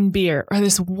this one beer or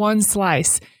this one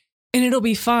slice and it'll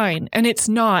be fine. And it's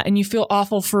not. And you feel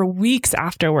awful for weeks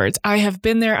afterwards. I have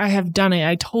been there. I have done it.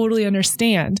 I totally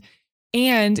understand.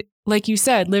 And like you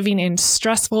said, living in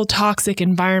stressful, toxic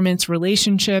environments,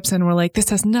 relationships, and we're like, this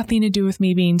has nothing to do with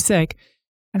me being sick.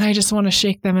 And I just want to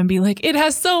shake them and be like, it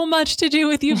has so much to do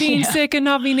with you being sick and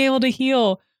not being able to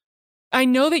heal. I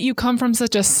know that you come from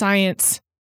such a science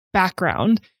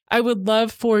background. I would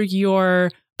love for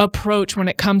your approach when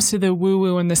it comes to the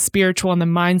woo-woo and the spiritual and the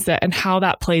mindset and how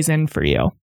that plays in for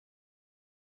you.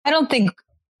 I don't think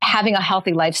having a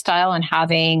healthy lifestyle and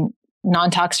having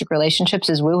non-toxic relationships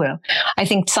is woo-woo. I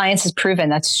think science has proven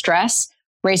that stress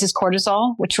raises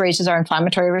cortisol, which raises our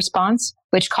inflammatory response,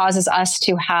 which causes us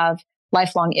to have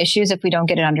lifelong issues if we don't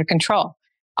get it under control.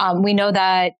 We know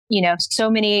that,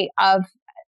 so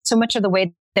much of the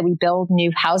way that we build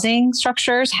new housing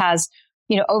structures has,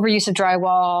 overuse of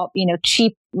drywall,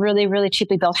 cheap, really, really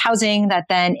cheaply built housing that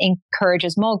then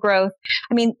encourages mold growth.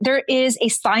 I mean, there is a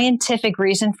scientific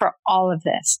reason for all of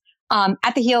this.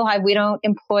 At the Heal Hive, we don't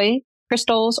employ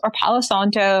crystals or Palo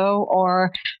Santo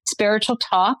or spiritual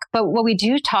talk, but what we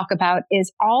do talk about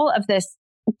is all of this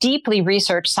deeply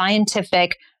researched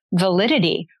scientific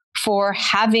validity for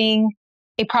having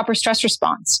a proper stress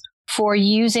response, for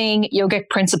using yogic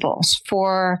principles,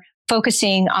 for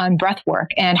focusing on breath work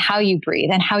and how you breathe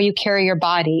and how you carry your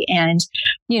body and,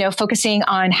 focusing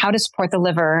on how to support the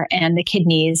liver and the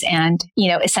kidneys and,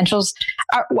 essentials.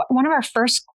 One of our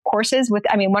first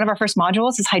one of our first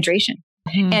modules is hydration.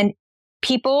 And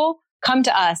people come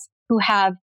to us who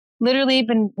have literally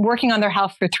been working on their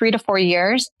health for 3 to 4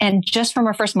 years. And just from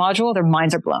our first module, their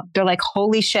minds are blown. They're like,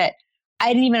 holy shit, I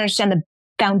didn't even understand the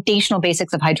foundational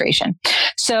basics of hydration.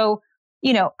 So,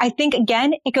 I think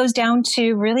again, it goes down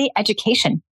to really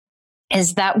education,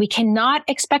 is that we cannot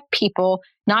expect people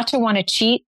not to want to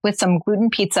cheat with some gluten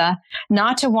pizza,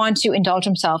 not to want to indulge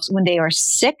themselves when they are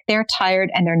sick, they're tired,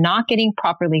 and they're not getting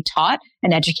properly taught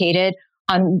and educated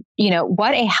on,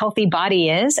 what a healthy body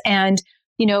is and,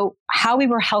 how we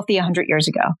were healthy 100 years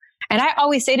ago. And I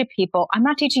always say to people, I'm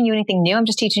not teaching you anything new. I'm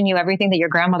just teaching you everything that your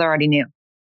grandmother already knew.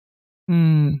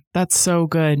 That's so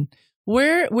good.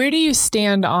 Where do you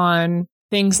stand on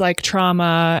things like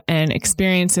trauma and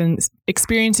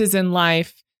experiences in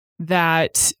life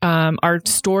that are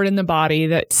stored in the body,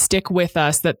 that stick with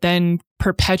us, that then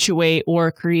perpetuate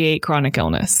or create chronic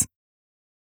illness?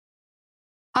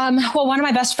 Well, one of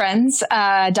my best friends,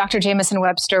 Dr. Jamison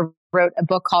Webster, wrote a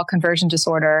book called Conversion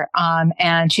Disorder.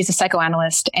 And she's a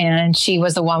psychoanalyst. And she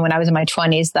was the one when I was in my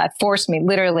 20s that forced me,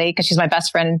 literally, because she's my best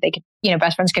friend and they could,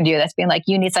 best friends can do this, being like,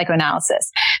 you need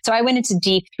psychoanalysis. So I went into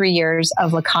deep 3 years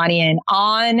of Lacanian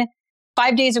on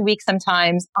 5 days a week,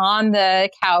 sometimes on the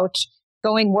couch,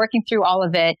 working through all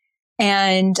of it.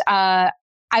 And I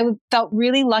felt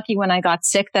really lucky when I got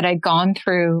sick that I'd gone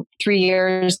through 3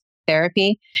 years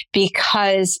therapy,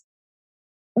 because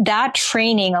that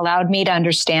training allowed me to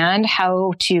understand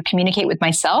how to communicate with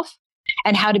myself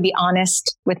and how to be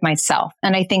honest with myself.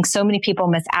 And I think so many people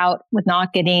miss out with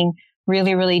not getting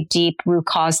really, really deep root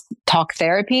cause talk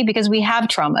therapy because we have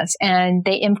traumas and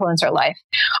they influence our life.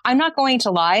 I'm not going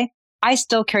to lie. I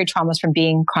still carry traumas from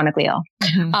being chronically ill.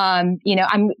 Mm-hmm.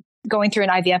 I'm going through an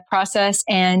IVF process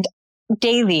and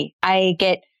daily I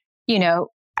get,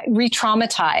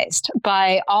 re-traumatized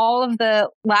by all of the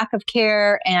lack of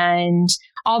care and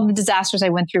all the disasters I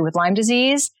went through with Lyme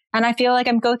disease. And I feel like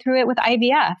I'm go through it with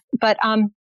IVF. But,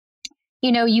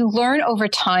 you learn over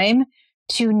time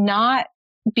to not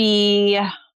be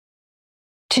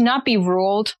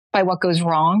ruled by what goes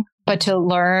wrong, but to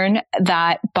learn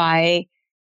that by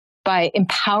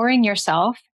empowering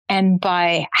yourself and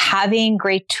by having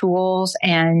great tools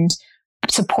and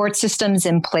support systems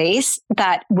in place,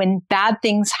 that when bad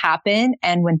things happen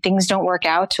and when things don't work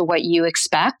out to what you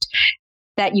expect,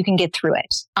 that you can get through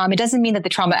it. It doesn't mean that the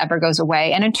trauma ever goes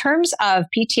away. And in terms of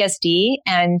PTSD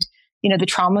and, the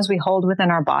traumas we hold within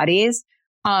our bodies,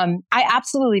 I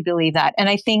absolutely believe that. And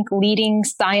I think leading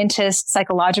scientists,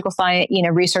 psychological science,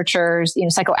 researchers,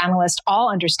 psychoanalysts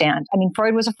all understand. I mean,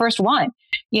 Freud was the first one,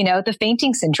 the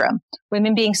fainting syndrome,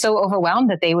 women being so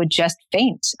overwhelmed that they would just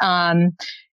faint.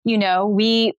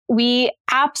 We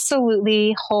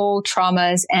absolutely hold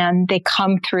traumas and they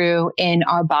come through in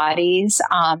our bodies.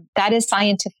 That is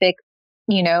scientific,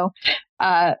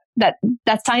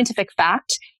 that's scientific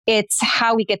fact. It's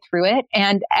how we get through it.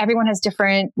 And everyone has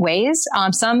different ways.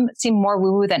 Some seem more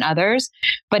woo-woo than others.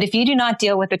 But if you do not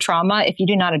deal with the trauma, if you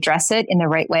do not address it in the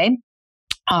right way,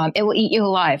 it will eat you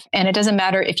alive. And it doesn't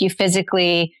matter if you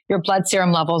physically, your blood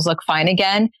serum levels look fine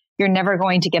again. You're never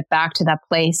going to get back to that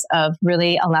place of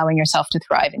really allowing yourself to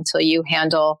thrive until you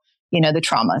handle, the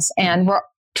traumas. And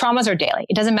traumas are daily.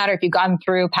 It doesn't matter if you've gotten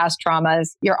through past traumas.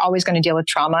 You're always going to deal with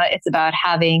trauma. It's about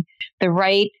having the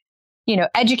right,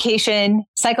 education,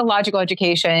 psychological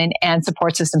education, and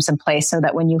support systems in place so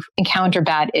that when you encounter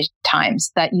bad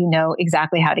times, that you know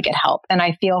exactly how to get help. And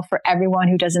I feel for everyone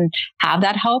who doesn't have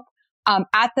that help,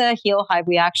 at the Heal Hive,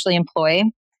 we actually employ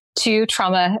 2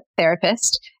 trauma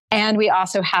therapists. And we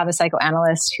also have a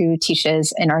psychoanalyst who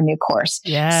teaches in our new course.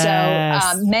 Yes.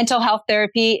 So mental health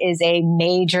therapy is a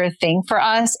major thing for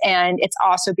us. And it's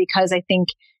also because I think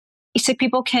sick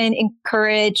people can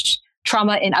encourage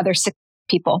trauma in other sick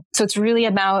people. So it's really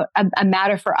about a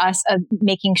matter for us of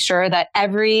making sure that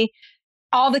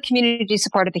all the community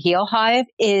support at the Heal Hive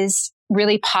is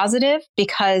really positive,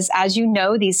 because as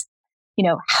these,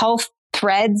 health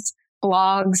threads,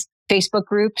 blogs, Facebook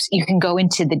groups, you can go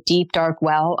into the deep, dark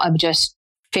well of just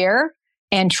fear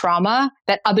and trauma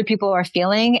that other people are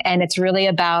feeling. And it's really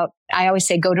about, I always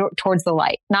say, go towards the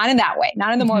light, not in that way,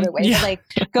 not in the morbid way,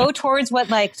 but go towards what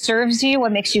serves you,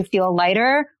 what makes you feel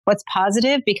lighter, what's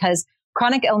positive, because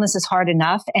chronic illness is hard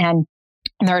enough and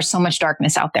there's so much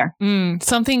darkness out there.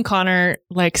 Something Connor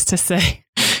likes to say,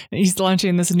 he's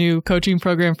launching this new coaching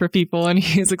program for people and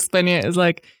he's explaining it as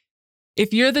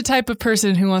if you're the type of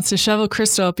person who wants to shove a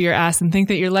crystal up your ass and think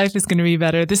that your life is going to be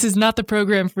better, this is not the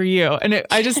program for you. And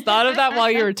I just thought of that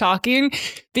while you were talking,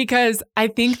 because I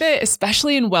think that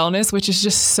especially in wellness, which is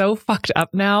just so fucked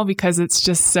up now because it's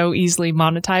just so easily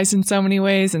monetized in so many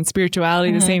ways, and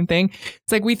spirituality, the same thing.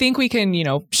 It's like we think we can,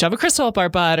 shove a crystal up our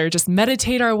butt or just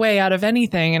meditate our way out of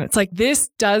anything. And it's like, this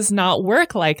does not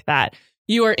work like that.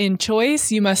 You are in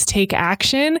choice. You must take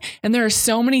action. And there are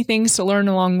so many things to learn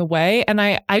along the way. And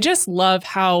I just love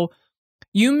how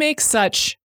you make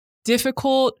such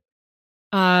difficult,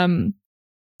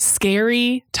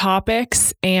 scary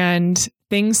topics and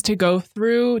things to go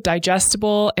through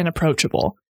digestible and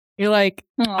approachable. You're like,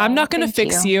 I'm not going to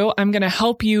fix you. I'm going to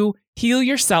help you heal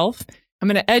yourself. I'm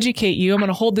going to educate you. I'm going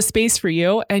to hold the space for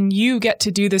you. And you get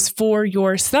to do this for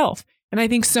yourself. And I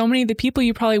think so many of the people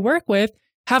you probably work with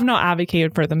have not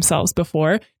advocated for themselves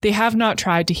before. They have not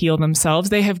tried to heal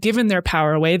themselves. They have given their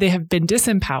power away. They have been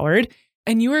disempowered.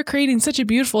 And you are creating such a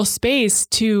beautiful space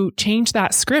to change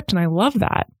that script. And I love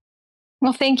that.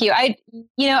 Well, thank you. I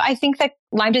think that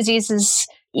Lyme disease is,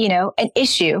 an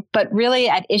issue, but really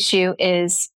at issue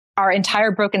is our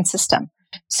entire broken system.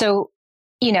 So,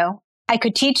 I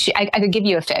could teach you, I could give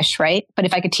you a fish, right? But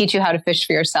if I could teach you how to fish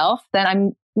for yourself, then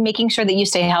I'm making sure that you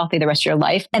stay healthy the rest of your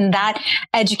life. And that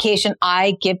education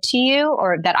I give to you,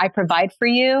 or that I provide for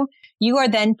you, you are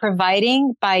then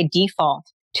providing by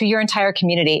default to your entire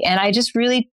community. And I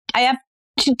have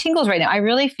tingles right now. I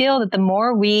really feel that the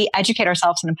more we educate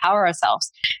ourselves and empower ourselves,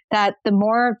 that the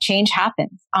more change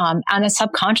happens, on a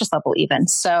subconscious level even.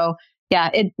 So yeah,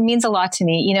 it means a lot to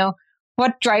me.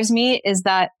 What drives me is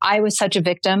that I was such a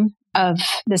victim of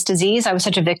this disease. I was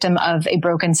such a victim of a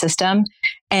broken system,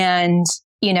 and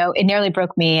it nearly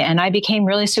broke me, and I became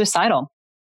really suicidal.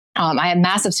 I had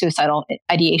massive suicidal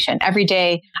ideation. Every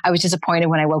day I was disappointed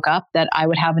when I woke up that I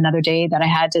would have another day that I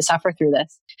had to suffer through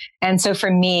this. And so for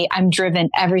me, I'm driven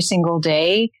every single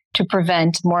day to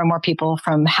prevent more and more people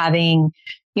from having,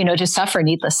 to suffer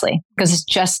needlessly, because it's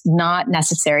just not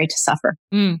necessary to suffer.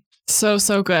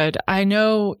 So good. I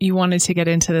know you wanted to get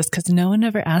into this because no one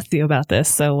ever asked you about this.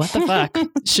 So what the fuck?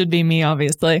 Should be me,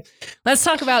 obviously. Let's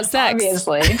talk about sex.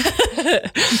 Obviously.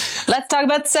 Let's talk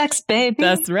about sex, baby.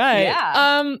 That's right.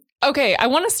 Yeah. Okay. I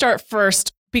want to start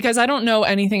first because I don't know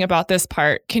anything about this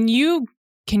part. Can you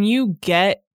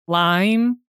get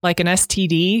Lyme, like an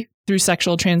STD, through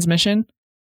sexual transmission?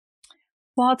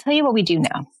 Well, I'll tell you what we do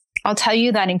know. I'll tell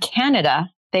you that in Canada,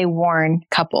 they warn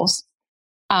couples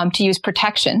to use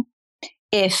protection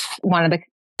if one of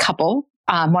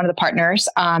the partners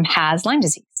has Lyme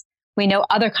disease. We know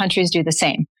other countries do the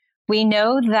same. We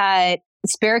know that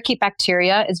spirochete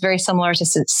bacteria is very similar to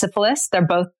syphilis. They're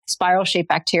both spiral-shaped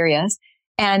bacteria.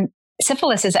 And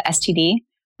syphilis is a STD,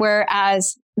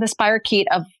 whereas the spirochete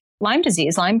of Lyme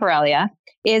disease, Lyme borrelia,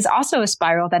 is also a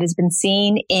spiral that has been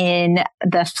seen in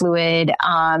the fluid,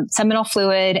 seminal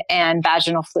fluid and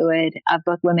vaginal fluid of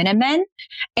both women and men.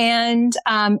 And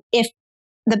if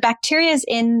the bacteria is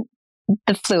in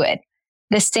the fluid,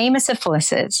 the same as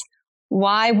syphilis is,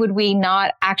 why would we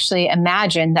not actually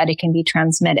imagine that it can be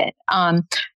transmitted?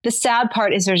 The sad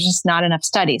part is there's just not enough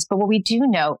studies. But what we do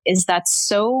know is that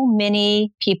so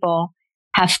many people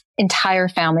have entire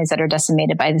families that are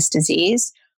decimated by this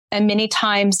disease. And many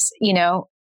times, a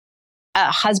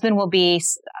husband will be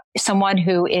someone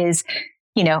who is,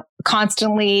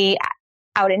 constantly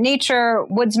out in nature,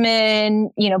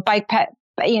 woodsman,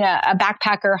 a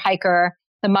backpacker, hiker.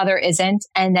 The mother isn't.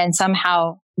 And then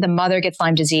somehow the mother gets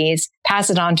Lyme disease,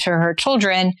 passes it on to her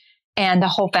children, and the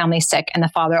whole family's sick, and the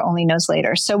father only knows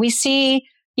later. So we see,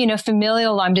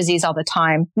 familial Lyme disease all the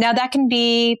time. Now that can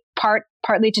be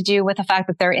partly to do with the fact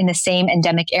that they're in the same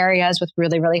endemic areas with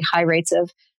really, really high rates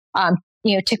of,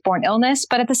 tick-borne illness.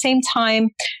 But at the same time,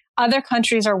 other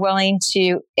countries are willing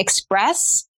to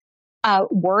express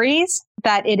worries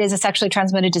that it is a sexually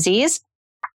transmitted disease.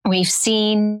 We've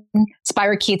seen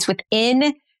spirochetes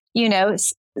within,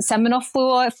 seminal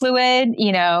fluid,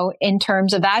 in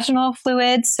terms of vaginal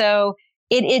fluid. So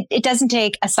it doesn't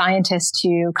take a scientist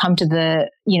to come to the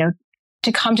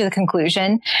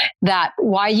conclusion that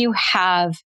why you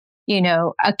have,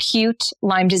 acute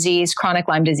Lyme disease, chronic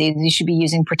Lyme disease, you should be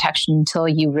using protection until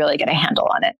you really get a handle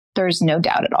on it. There's no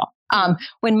doubt at all.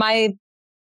 When my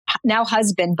now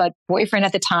husband, but boyfriend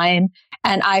at the time,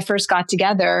 and I first got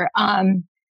together,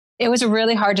 it was a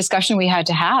really hard discussion we had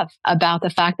to have about the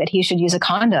fact that he should use a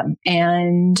condom.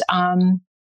 And,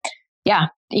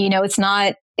 it's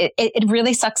not, it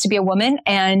really sucks to be a woman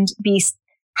and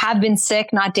have been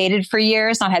sick, not dated for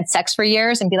years, not had sex for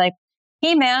years, and be like,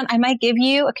 hey man, I might give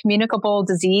you a communicable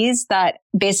disease that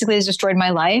basically has destroyed my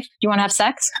life. Do you want to have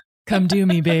sex? Come do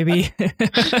me, baby.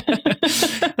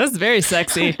 That's very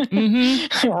sexy.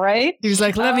 Mm-hmm. Right? He was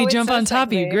like, let me jump on top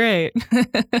of you. Great.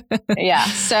 Yeah.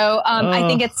 So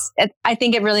I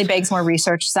think it really begs more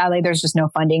research. Sadly, there's just no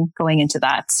funding going into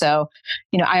that. So,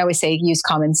 I always say use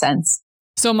common sense.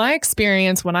 So my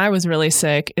experience when I was really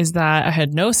sick is that I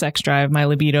had no sex drive. My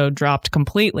libido dropped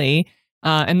completely.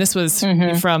 And this was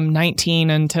from 19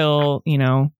 until,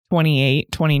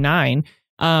 28, 29.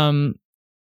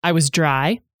 I was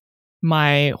dry.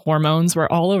 My hormones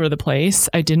were all over the place.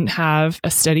 I didn't have a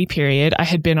steady period. I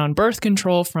had been on birth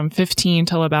control from 15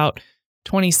 till about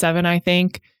 27, I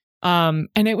think. And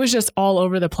it was just all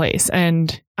over the place.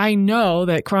 And I know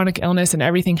that chronic illness and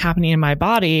everything happening in my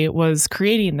body was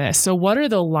creating this. So what are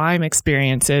the Lyme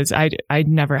experiences? I'd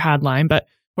never had Lyme, but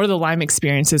what are the Lyme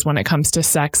experiences when it comes to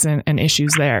sex and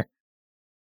issues there?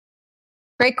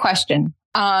 Great question.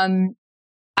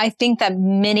 I think that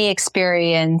many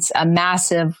experience a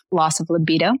massive loss of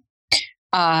libido.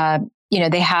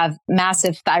 They have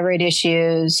massive thyroid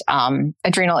issues,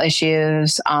 adrenal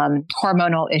issues,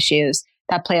 hormonal issues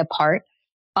that play a part.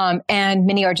 And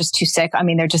many are just too sick. I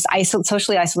mean, they're just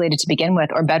socially isolated to begin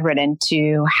with or bedridden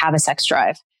to have a sex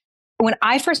drive. When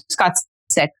I first got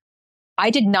sick, I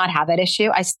did not have that issue.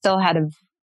 I still had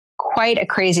quite a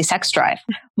crazy sex drive.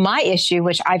 My issue,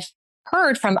 which I've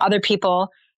heard from other people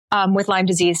with Lyme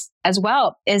disease as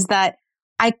well, is that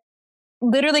I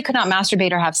literally could not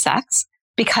masturbate or have sex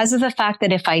because of the fact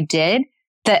that if I did,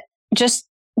 that just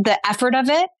the effort of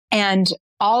it and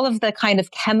all of the kind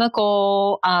of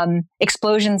chemical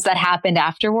explosions that happened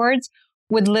afterwards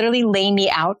would literally lay me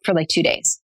out for like 2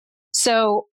 days.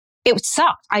 So it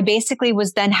sucked. I basically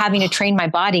was then having to train my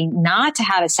body not to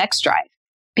have a sex drive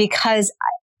because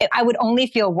I would only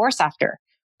feel worse after.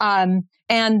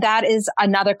 And that is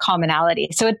another commonality.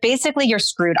 So it basically, you're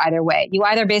screwed either way. You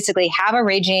either basically have a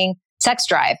raging sex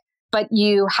drive, but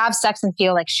you have sex and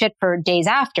feel like shit for days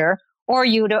after, or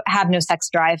you don't have no sex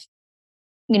drive,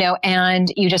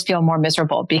 and you just feel more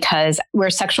miserable because we're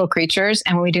sexual creatures.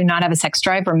 And when we do not have a sex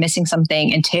drive, we're missing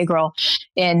something integral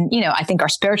in, I think our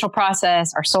spiritual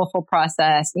process, our soulful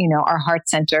process, our heart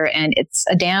center. And it's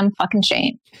a damn fucking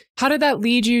shame. How did that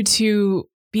lead you to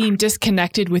being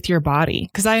disconnected with your body?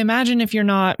 Because I imagine if you're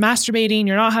not masturbating,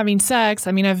 you're not having sex.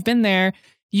 I mean, I've been there.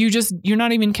 You're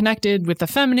not even connected with the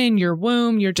feminine, your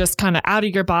womb. You're just kind of out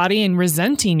of your body and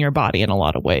resenting your body in a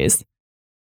lot of ways.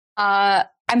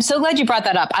 I'm so glad you brought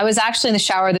that up. I was actually in the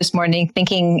shower this morning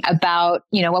thinking about,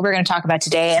 what we're going to talk about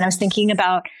today. And I was thinking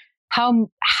about how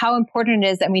important it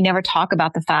is that we never talk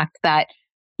about the fact that,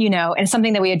 and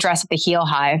something that we address at the Heal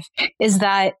Hive is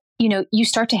that, you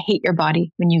start to hate your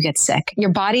body when you get sick. Your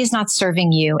body is not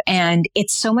serving you. And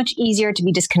it's so much easier to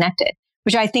be disconnected,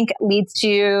 which I think leads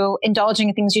to indulging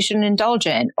in things you shouldn't indulge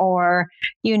in, or,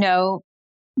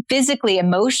 physically,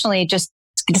 emotionally, just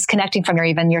disconnecting from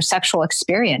your sexual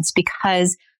experience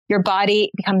because your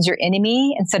body becomes your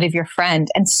enemy instead of your friend.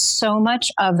 And so much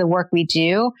of the work we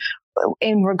do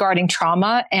in regarding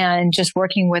trauma and just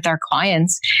working with our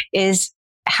clients is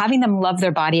having them love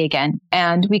their body again.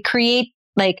 And we create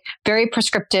like very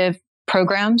prescriptive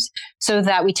programs so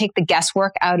that we take the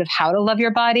guesswork out of how to love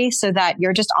your body so that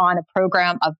you're just on a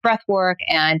program of breath work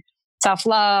and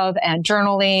self-love and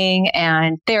journaling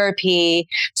and therapy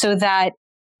so that,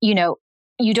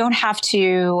 you don't have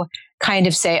to kind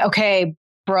of say, okay,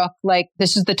 Brooke, like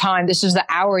this is the time, this is the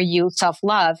hour you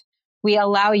self-love. We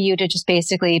allow you to just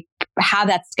basically have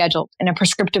that scheduled in a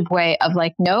prescriptive way of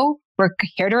like, no, we're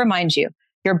here to remind you.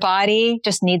 Your body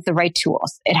just needs the right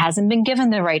tools. It hasn't been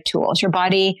given the right tools. Your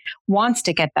body wants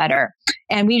to get better.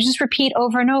 And we just repeat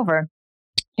over and over.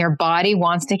 Your body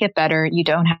wants to get better. You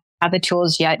don't have the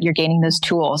tools yet. You're gaining those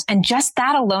tools. And just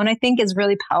that alone, I think, is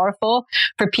really powerful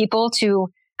for people to,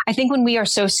 I think when we are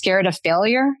so scared of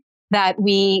failure that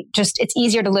it's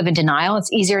easier to live in denial.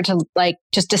 It's easier to like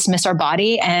just dismiss our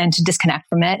body and to disconnect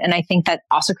from it. And I think that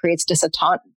also creates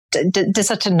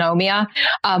dysautonomia,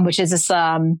 which is this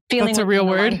feeling. That's a real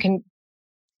word.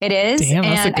 It is. Damn,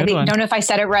 that's a good one. I don't know if I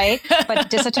said it right, but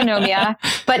dysautonomia.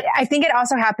 But I think it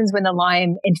also happens when the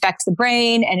Lyme infects the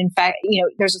brain. And in fact,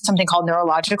 there's something called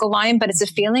neurological Lyme, but it's a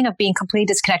feeling of being completely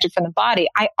disconnected from the body.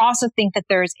 I also think that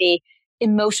there's a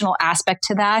emotional aspect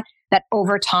to that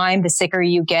over time, the sicker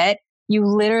you get,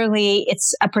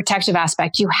 it's a protective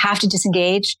aspect. You have to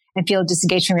disengage and feel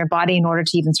disengaged from your body in order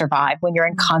to even survive when you're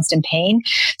in constant pain.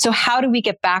 So how do we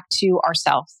get back to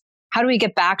ourselves? How do we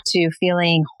get back to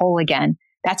feeling whole again?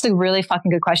 That's a really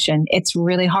fucking good question. It's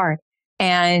really hard.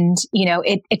 And,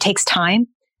 it takes time.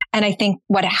 And I think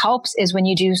what helps is when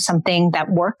you do something that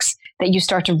works, that you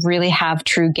start to really have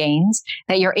true gains,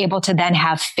 that you're able to then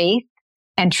have faith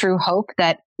and true hope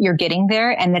that, you're getting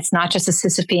there. And it's not just a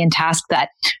Sisyphean task that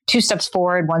 2 steps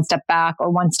forward, 1 step back,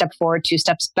 or 1 step forward, 2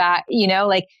 steps back,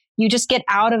 like you just get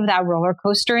out of that roller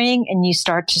coastering and you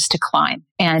start just to climb.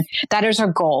 And that is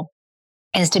our goal,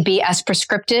 is to be as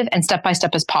prescriptive and step by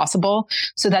step as possible,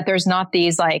 so that there's not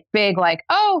these like big, like,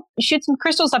 oh, shoot some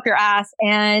crystals up your ass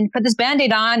and put this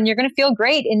Band-Aid on and you're going to feel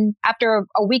great after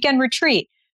a weekend retreat.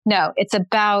 No, it's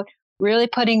about really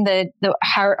putting the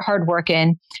hard work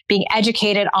in, being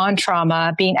educated on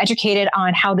trauma, being educated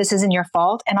on how this isn't your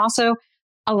fault, and also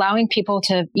allowing people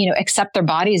to, accept their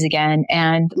bodies again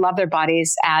and love their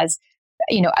bodies as,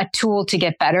 a tool to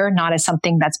get better, not as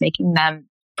something that's making them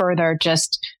further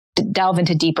just delve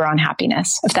into deeper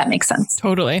unhappiness, if that makes sense.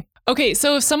 Totally. Okay.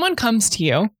 So if someone comes to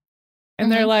you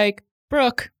and they're like,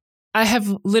 Brooke, I have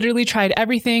literally tried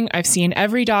everything. I've seen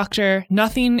every doctor.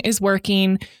 Nothing is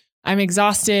working. I'm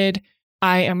exhausted.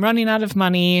 I am running out of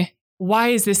money. Why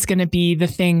is this going to be the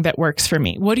thing that works for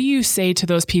me? What do you say to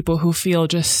those people who feel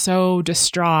just so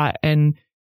distraught and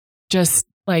just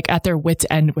like at their wit's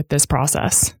end with this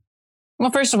process? Well,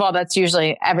 first of all, that's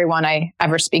usually everyone I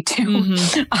ever speak to.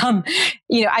 Mm-hmm.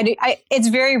 It's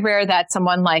very rare that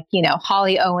someone like,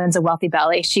 Holly Owens, a Wealthy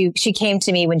Belly, she came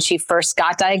to me when she first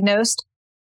got diagnosed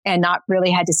and not really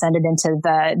had descended into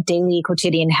the daily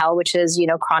quotidian hell, which is,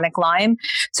 chronic Lyme.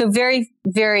 So very,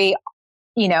 very,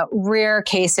 rare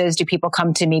cases do people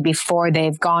come to me before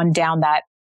they've gone down that,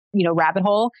 rabbit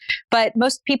hole. But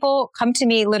most people come to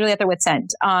me literally at their wit's end.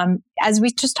 As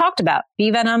we just talked about,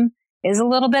 Venom is a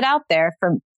little bit out there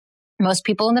for most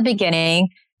people in the beginning.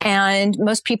 And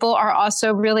most people are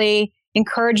also really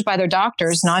encouraged by their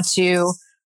doctors not to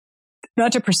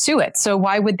pursue it. So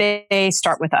why would they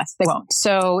start with us? They won't.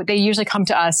 So they usually come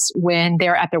to us when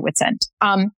they're at their wit's end.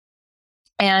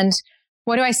 And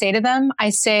what do I say to them?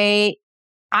 I say,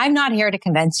 I'm not here to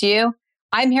convince you.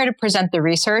 I'm here to present the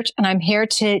research, and I'm here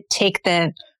to take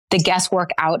the guesswork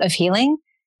out of healing,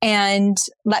 and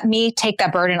let me take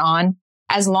that burden on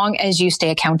as long as you stay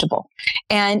accountable.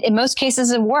 And in most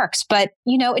cases it works, but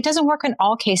it doesn't work in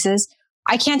all cases.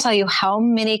 I can't tell you how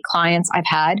many clients I've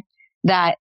had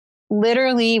that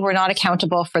literally were not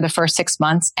accountable for the first 6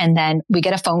 months. And then we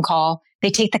get a phone call.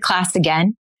 They take the class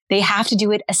again. They have to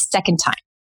do it a second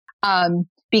time.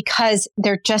 Because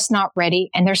they're just not ready.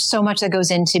 And there's so much that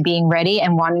goes into being ready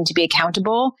and wanting to be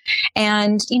accountable.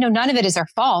 And, none of it is their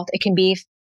fault. It can be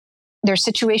their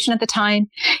situation at the time.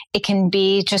 It can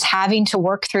be just having to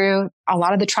work through a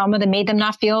lot of the trauma that made them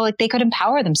not feel like they could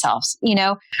empower themselves.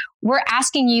 We're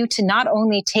asking you to not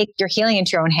only take your healing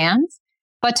into your own hands,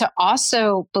 but to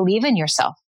also believe in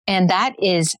yourself. And that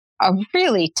is a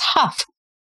really tough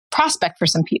prospect for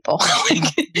some people.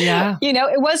 Yeah.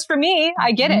 It was for me.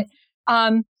 I get it.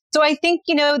 So I think,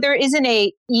 there isn't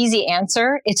a easy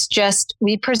answer. It's just,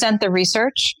 we present the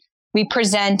research. We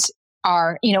present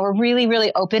we're really,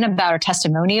 really open about our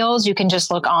testimonials. You can just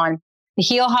look on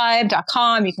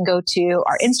thehealhive.com. You can go to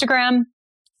our Instagram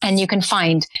and you can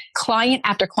find client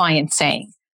after client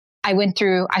saying,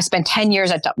 I spent 10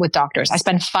 years with doctors. I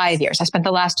spent 5 years. I spent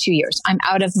the last 2 years. I'm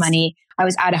out of money. I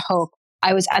was out of hope.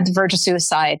 I was at the verge of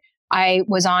suicide. I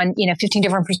was on, 15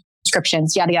 different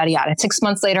prescriptions, yada, yada, yada. 6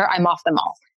 months later, I'm off them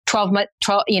all. 12,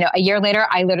 a year later,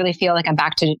 I literally feel like I'm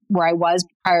back to where I was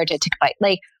prior to Tick Bite.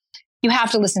 Like, you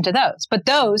have to listen to those. But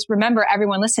those, remember,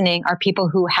 everyone listening are people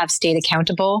who have stayed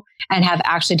accountable and have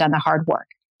actually done the hard work.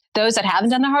 Those that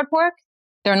haven't done the hard work,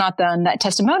 they're not done that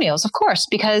testimonials, of course,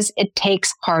 because it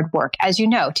takes hard work. As you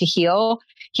know, to heal,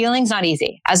 healing's not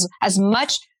easy. As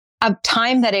much of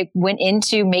time that it went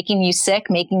into making you sick,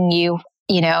 making you,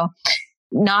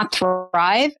 not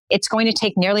thrive, it's going to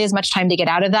take nearly as much time to get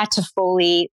out of that to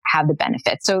fully have the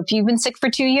benefits. So if you've been sick for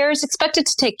 2 years, expect it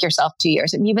to take yourself 2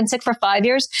 years. If you've been sick for 5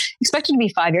 years, expect it to be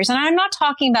 5 years. And I'm not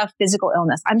talking about physical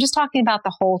illness. I'm just talking about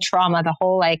the whole trauma, the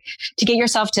whole, to get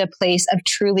yourself to a place of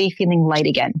truly feeling light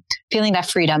again, feeling that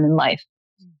freedom in life.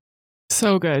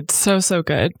 So good. So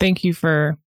good. Thank you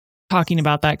for talking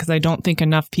about that, because I don't think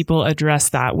enough people address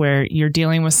that, where you're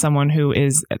dealing with someone who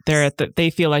is they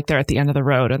feel like they're at the end of the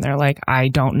road and they're like, I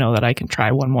don't know that I can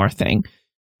try one more thing.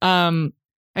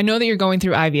 I know that you're going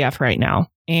through IVF right now,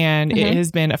 and it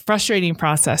has been a frustrating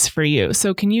process for you.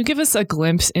 So can you give us a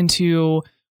glimpse into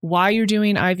why you're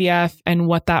doing IVF and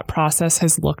what that process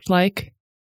has looked like?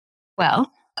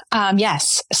 Well,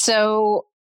 yes. So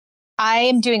I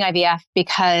am doing IVF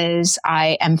because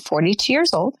I am 42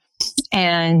 years old.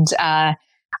 And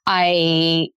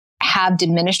I have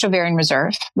diminished ovarian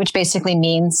reserve, which basically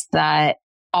means that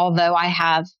although I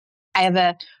have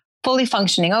a fully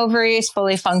functioning ovaries,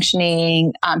 fully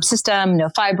functioning system, no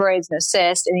fibroids, no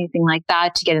cysts, anything like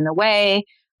that to get in the way.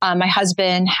 My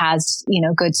husband has,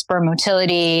 good sperm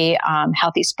motility,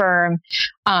 healthy sperm.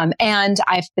 And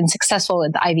I've been successful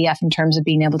with IVF in terms of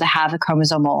being able to have a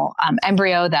chromosomal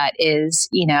embryo that is,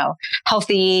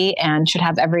 healthy and should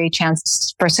have every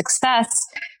chance for success.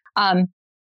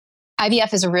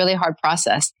 IVF is a really hard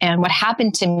process. And what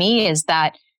happened to me is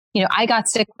that, I got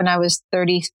sick when I was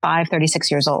 35,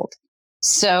 36 years old.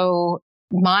 So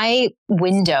my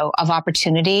window of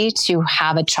opportunity to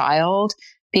have a child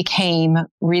became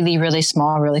really, really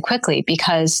small really quickly,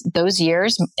 because those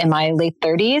years in my late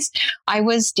 30s, I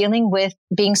was dealing with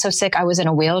being so sick. I was in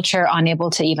a wheelchair, unable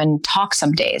to even talk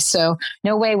some days. So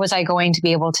no way was I going to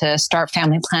be able to start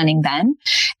family planning then.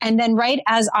 And then right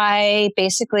as I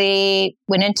basically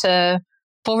went into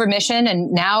full remission,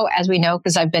 and now, as we know,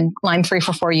 because I've been Lyme free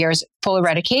for 4 years, full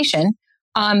eradication,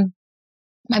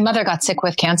 my mother got sick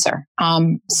with cancer.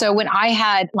 So when I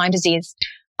had Lyme disease,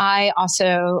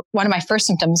 one of my first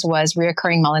symptoms was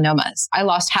reoccurring melanomas. I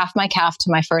lost half my calf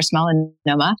to my first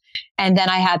melanoma. And then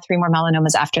I had 3 more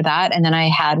melanomas after that. And then I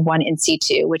had one in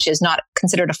situ, which is not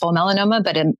considered a full melanoma,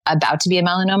 but about to be a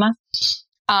melanoma.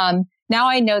 Now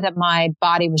I know that my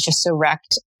body was just so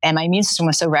wrecked and my immune system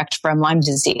was so wrecked from Lyme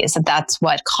disease that that's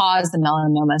what caused the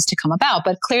melanomas to come about.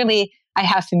 But clearly I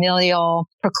have familial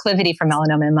proclivity for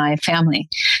melanoma in my family.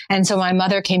 And so my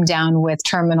mother came down with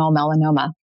terminal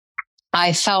melanoma.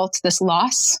 I felt this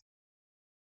loss,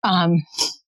 that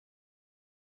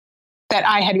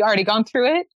I had already gone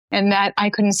through it and that I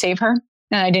couldn't save her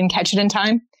and I didn't catch it in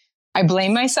time. I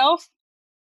blame myself.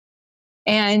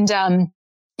 And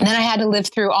then I had to live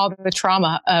through all the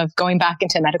trauma of going back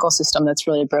into a medical system that's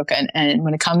really broken. And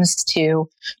when it comes to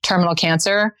terminal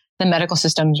cancer, the medical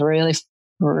system's really,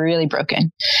 really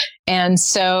broken. And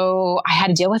so I had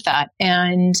to deal with that.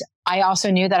 And I also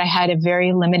knew that I had a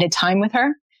very limited time with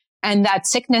her. And that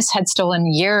sickness had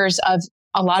stolen years of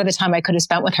a lot of the time I could have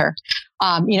spent with her.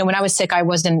 When I was sick, I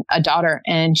wasn't a daughter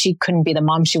and she couldn't be the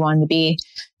mom she wanted to be.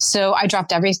 So I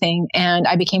dropped everything and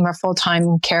I became her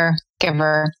full-time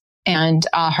caregiver and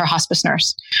her hospice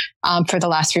nurse for the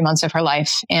last 3 months of her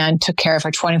life, and took care of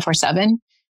her 24/7.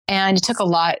 And it took a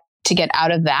lot to get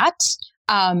out of that.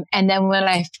 And then when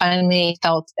I finally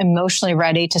felt emotionally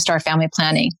ready to start family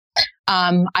planning,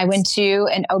 I went to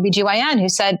an OBGYN who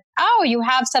said, "Oh, you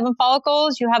have 7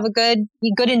 follicles. You have a good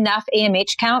enough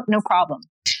AMH count. No problem."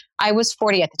 I was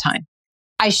 40 at the time.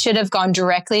 I should have gone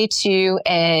directly to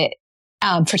a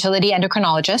fertility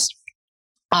endocrinologist,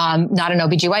 not an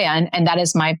OBGYN. And that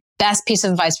is my best piece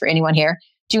of advice for anyone here.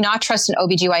 Do not trust an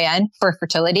OBGYN for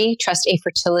fertility. Trust a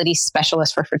fertility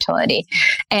specialist for fertility.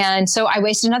 And so I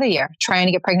wasted another year trying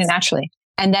to get pregnant naturally.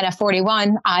 And then at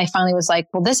 41, I finally was like,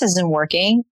 well, this isn't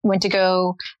working. Went to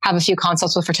go have a few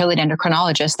consults with fertility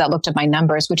endocrinologists that looked at my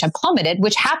numbers, which had plummeted,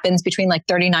 which happens between like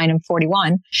 39 and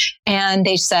 41. And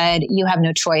they said, you have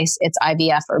no choice. It's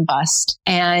IVF or bust.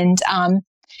 And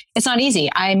it's not easy.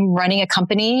 I'm running a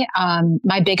company.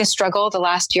 My biggest struggle the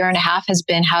last year and a half has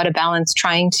been how to balance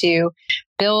trying to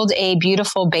build a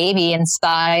beautiful baby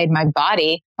inside my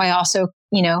body while also,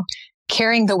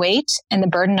 carrying the weight and the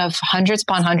burden of hundreds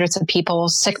upon hundreds of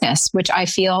people's sickness, which I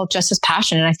feel just as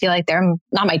passionate. I feel like they're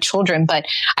not my children, but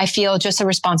I feel just a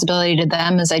responsibility to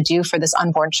them as I do for this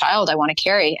unborn child I want to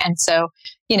carry. And so,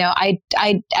 I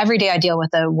every day I deal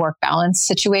with a work balance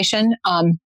situation.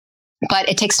 But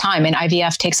it takes time, and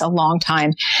IVF takes a long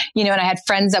time, and I had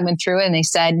friends that went through it and they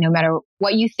said, no matter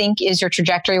what you think is your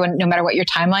trajectory, no matter what your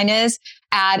timeline is,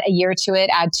 add a year to it,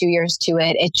 add 2 years to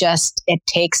it. It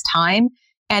takes time.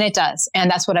 And it does.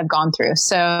 And that's what I've gone through.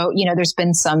 So, there's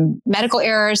been some medical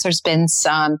errors. There's been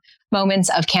some moments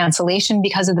of cancellation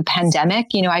because of the pandemic.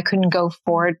 I couldn't go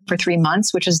forward for 3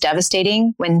 months, which was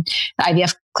devastating when the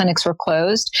IVF clinics were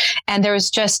closed. And there was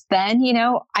just then,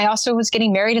 I also was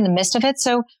getting married in the midst of it.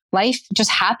 So life just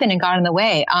happened and got in the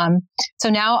way. So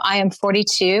now I am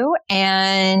 42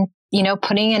 and,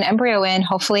 putting an embryo in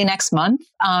hopefully next month.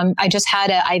 I just had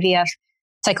an IVF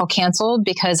cycle canceled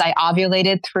because I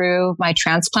ovulated through my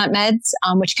transplant meds,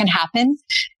 which can happen.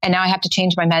 And now I have to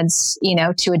change my meds,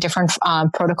 to a different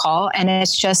protocol. And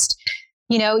it's just,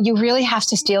 you really have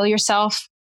to steel yourself.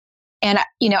 And,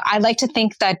 I like to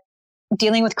think that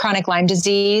dealing with chronic Lyme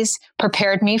disease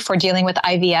prepared me for dealing with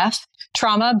IVF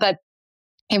trauma, but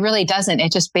it really doesn't.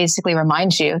 It just basically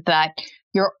reminds you that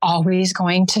you're always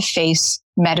going to face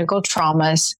medical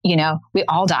traumas. We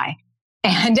all die.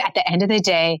 And at the end of the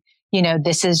day,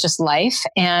 this is just life,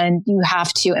 and you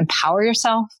have to empower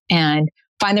yourself and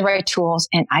find the right tools.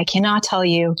 And I cannot tell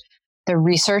you the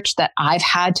research that I've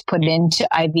had to put into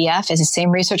IVF is the same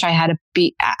research I had to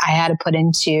put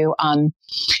into,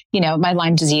 my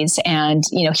Lyme disease and,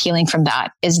 healing from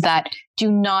that. Is that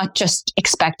do not just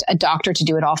expect a doctor to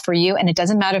do it all for you. And it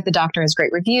doesn't matter if the doctor has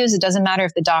great reviews. It doesn't matter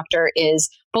if the doctor is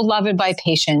beloved by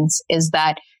patients. Is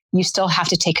that you still have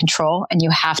to take control and you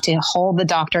have to hold the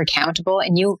doctor accountable.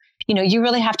 And you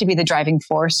really have to be the driving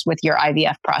force with your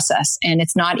IVF process. And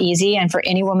it's not easy. And for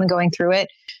any woman going through it,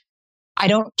 I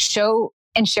don't show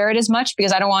and share it as much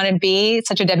because I don't want to be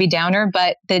such a Debbie Downer,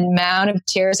 but the amount of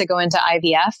tears that go into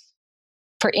IVF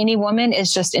for any woman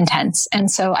is just intense.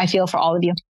 And so I feel for all of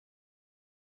you.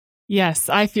 Yes,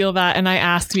 I feel that. And I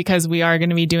asked because we are going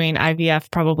to be doing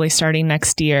IVF probably starting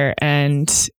next year.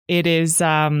 And it is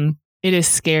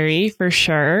scary for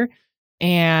sure.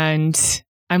 And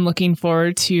I'm looking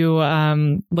forward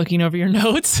to looking over your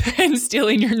notes and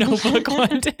stealing your notebook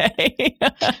one day.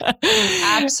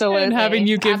 Absolutely. And having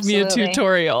you give me a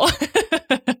tutorial.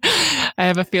 I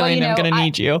have a feeling I'm going to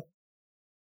need you.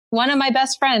 One of my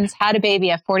best friends had a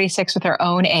baby at 46 with her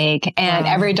own egg, and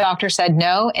every doctor said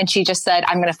no. And she just said,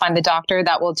 I'm going to find the doctor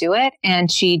that will do it.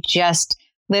 And she just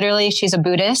literally, she's a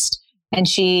Buddhist, and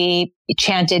she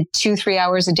chanted 2-3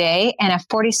 hours a day. And at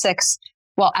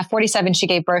 47, she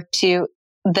gave birth to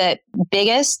the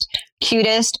biggest,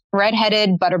 cutest,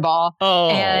 redheaded butterball.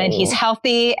 Oh. And he's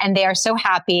healthy and they are so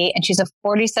happy. And she's a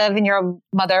 47-year-old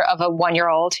mother of a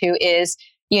 1-year-old who is,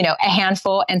 a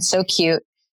handful and so cute.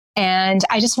 And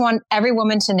I just want every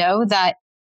woman to know that,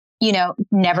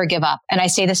 never give up. And I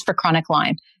say this for chronic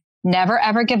Lyme. Never,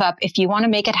 ever give up. If you want to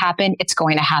make it happen, it's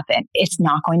going to happen. It's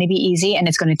not going to be easy and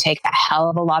it's going to take a hell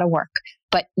of a lot of work,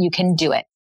 but you can do it.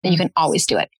 And you can always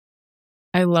do it.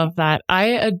 I love that. I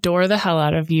adore the hell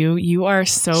out of you. You are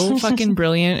so fucking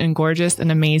brilliant and gorgeous and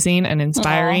amazing and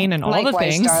inspiring and all likewise, the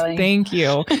things. Darling. Thank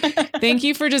you. Thank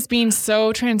you for just being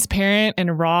so transparent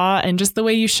and raw and just the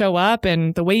way you show up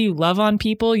and the way you love on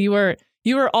people. You are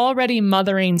already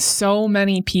mothering so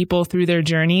many people through their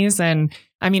journeys. And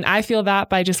I mean, I feel that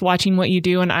by just watching what you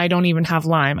do, and I don't even have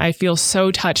Lyme. I feel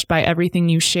so touched by everything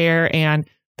you share and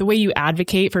the way you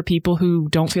advocate for people who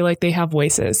don't feel like they have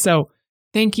voices. So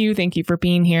thank you. Thank you for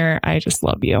being here. I just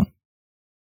love you.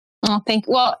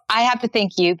 Well, I have to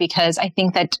thank you because I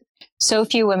think that so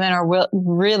few women are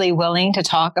really willing to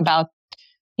talk about,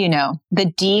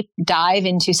 the deep dive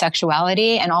into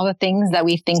sexuality and all the things that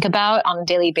we think about on a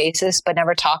daily basis, but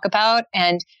never talk about.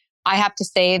 And I have to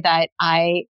say that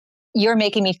you're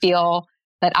making me feel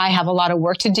that I have a lot of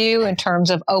work to do in terms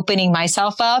of opening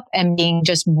myself up and being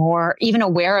just more even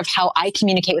aware of how I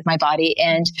communicate with my body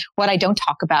and what I don't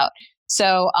talk about.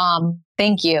 So,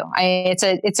 thank you.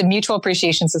 It's a mutual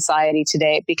appreciation society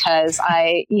today because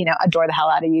I, adore the hell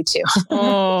out of you too.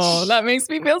 Oh, that makes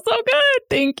me feel so good.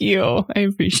 Thank you. I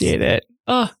appreciate it.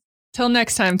 Oh, till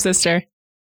next time, sister.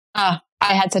 I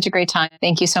had such a great time.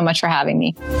 Thank you so much for having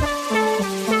me.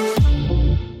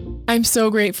 I'm so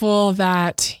grateful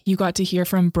that you got to hear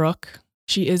from Brooke.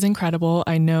 She is incredible.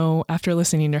 I know after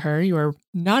listening to her, you are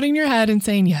nodding your head and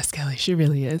saying, yes, Kelly, she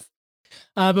really is.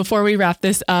 Before we wrap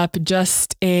this up,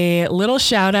 just a little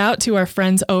shout out to our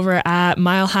friends over at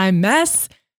Mile High Mess.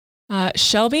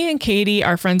 Shelby and Katie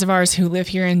are friends of ours who live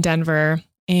here in Denver,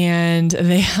 and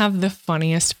they have the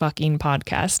funniest fucking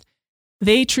podcast.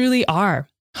 They truly are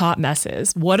hot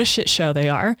messes. What a shit show they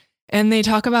are. And they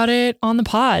talk about it on the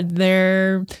pod.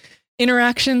 Their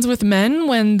interactions with men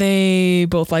when they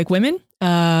both like women.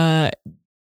 I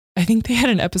think they had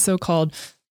an episode called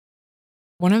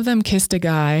One of Them Kissed a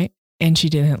Guy and She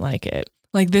Didn't Like It.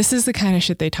 Like, this is the kind of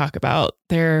shit they talk about.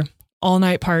 Their all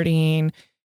night partying,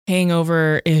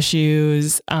 hangover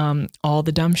issues, all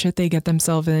the dumb shit they get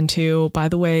themselves into. By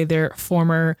the way, their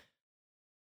former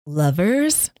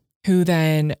lovers who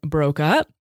then broke up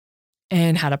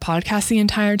and had a podcast the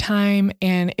entire time.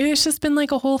 And it's just been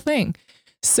like a whole thing.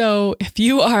 So if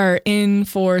you are in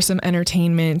for some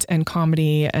entertainment and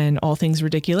comedy and all things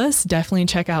ridiculous, definitely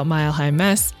check out Mile High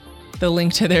Mess. The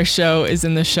link to their show is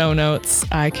in the show notes.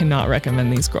 I cannot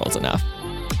recommend these girls enough.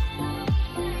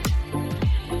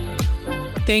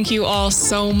 Thank you all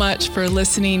so much for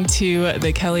listening to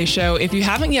The Kelly Show. If you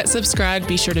haven't yet subscribed,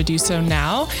 be sure to do so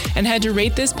now and head to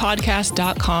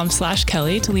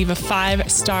ratethispodcast.com/Kelly to leave a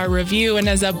 5-star review. And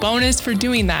as a bonus for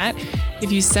doing that,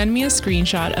 if you send me a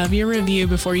screenshot of your review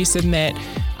before you submit,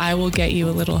 I will get you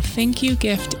a little thank you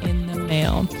gift in the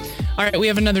mail. All right, we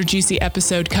have another juicy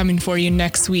episode coming for you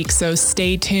next week, so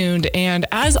stay tuned. And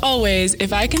as always,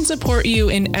 if I can support you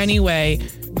in any way,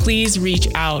 please reach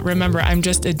out. Remember, I'm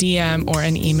just a DM or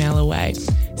an email away.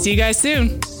 See you guys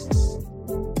soon.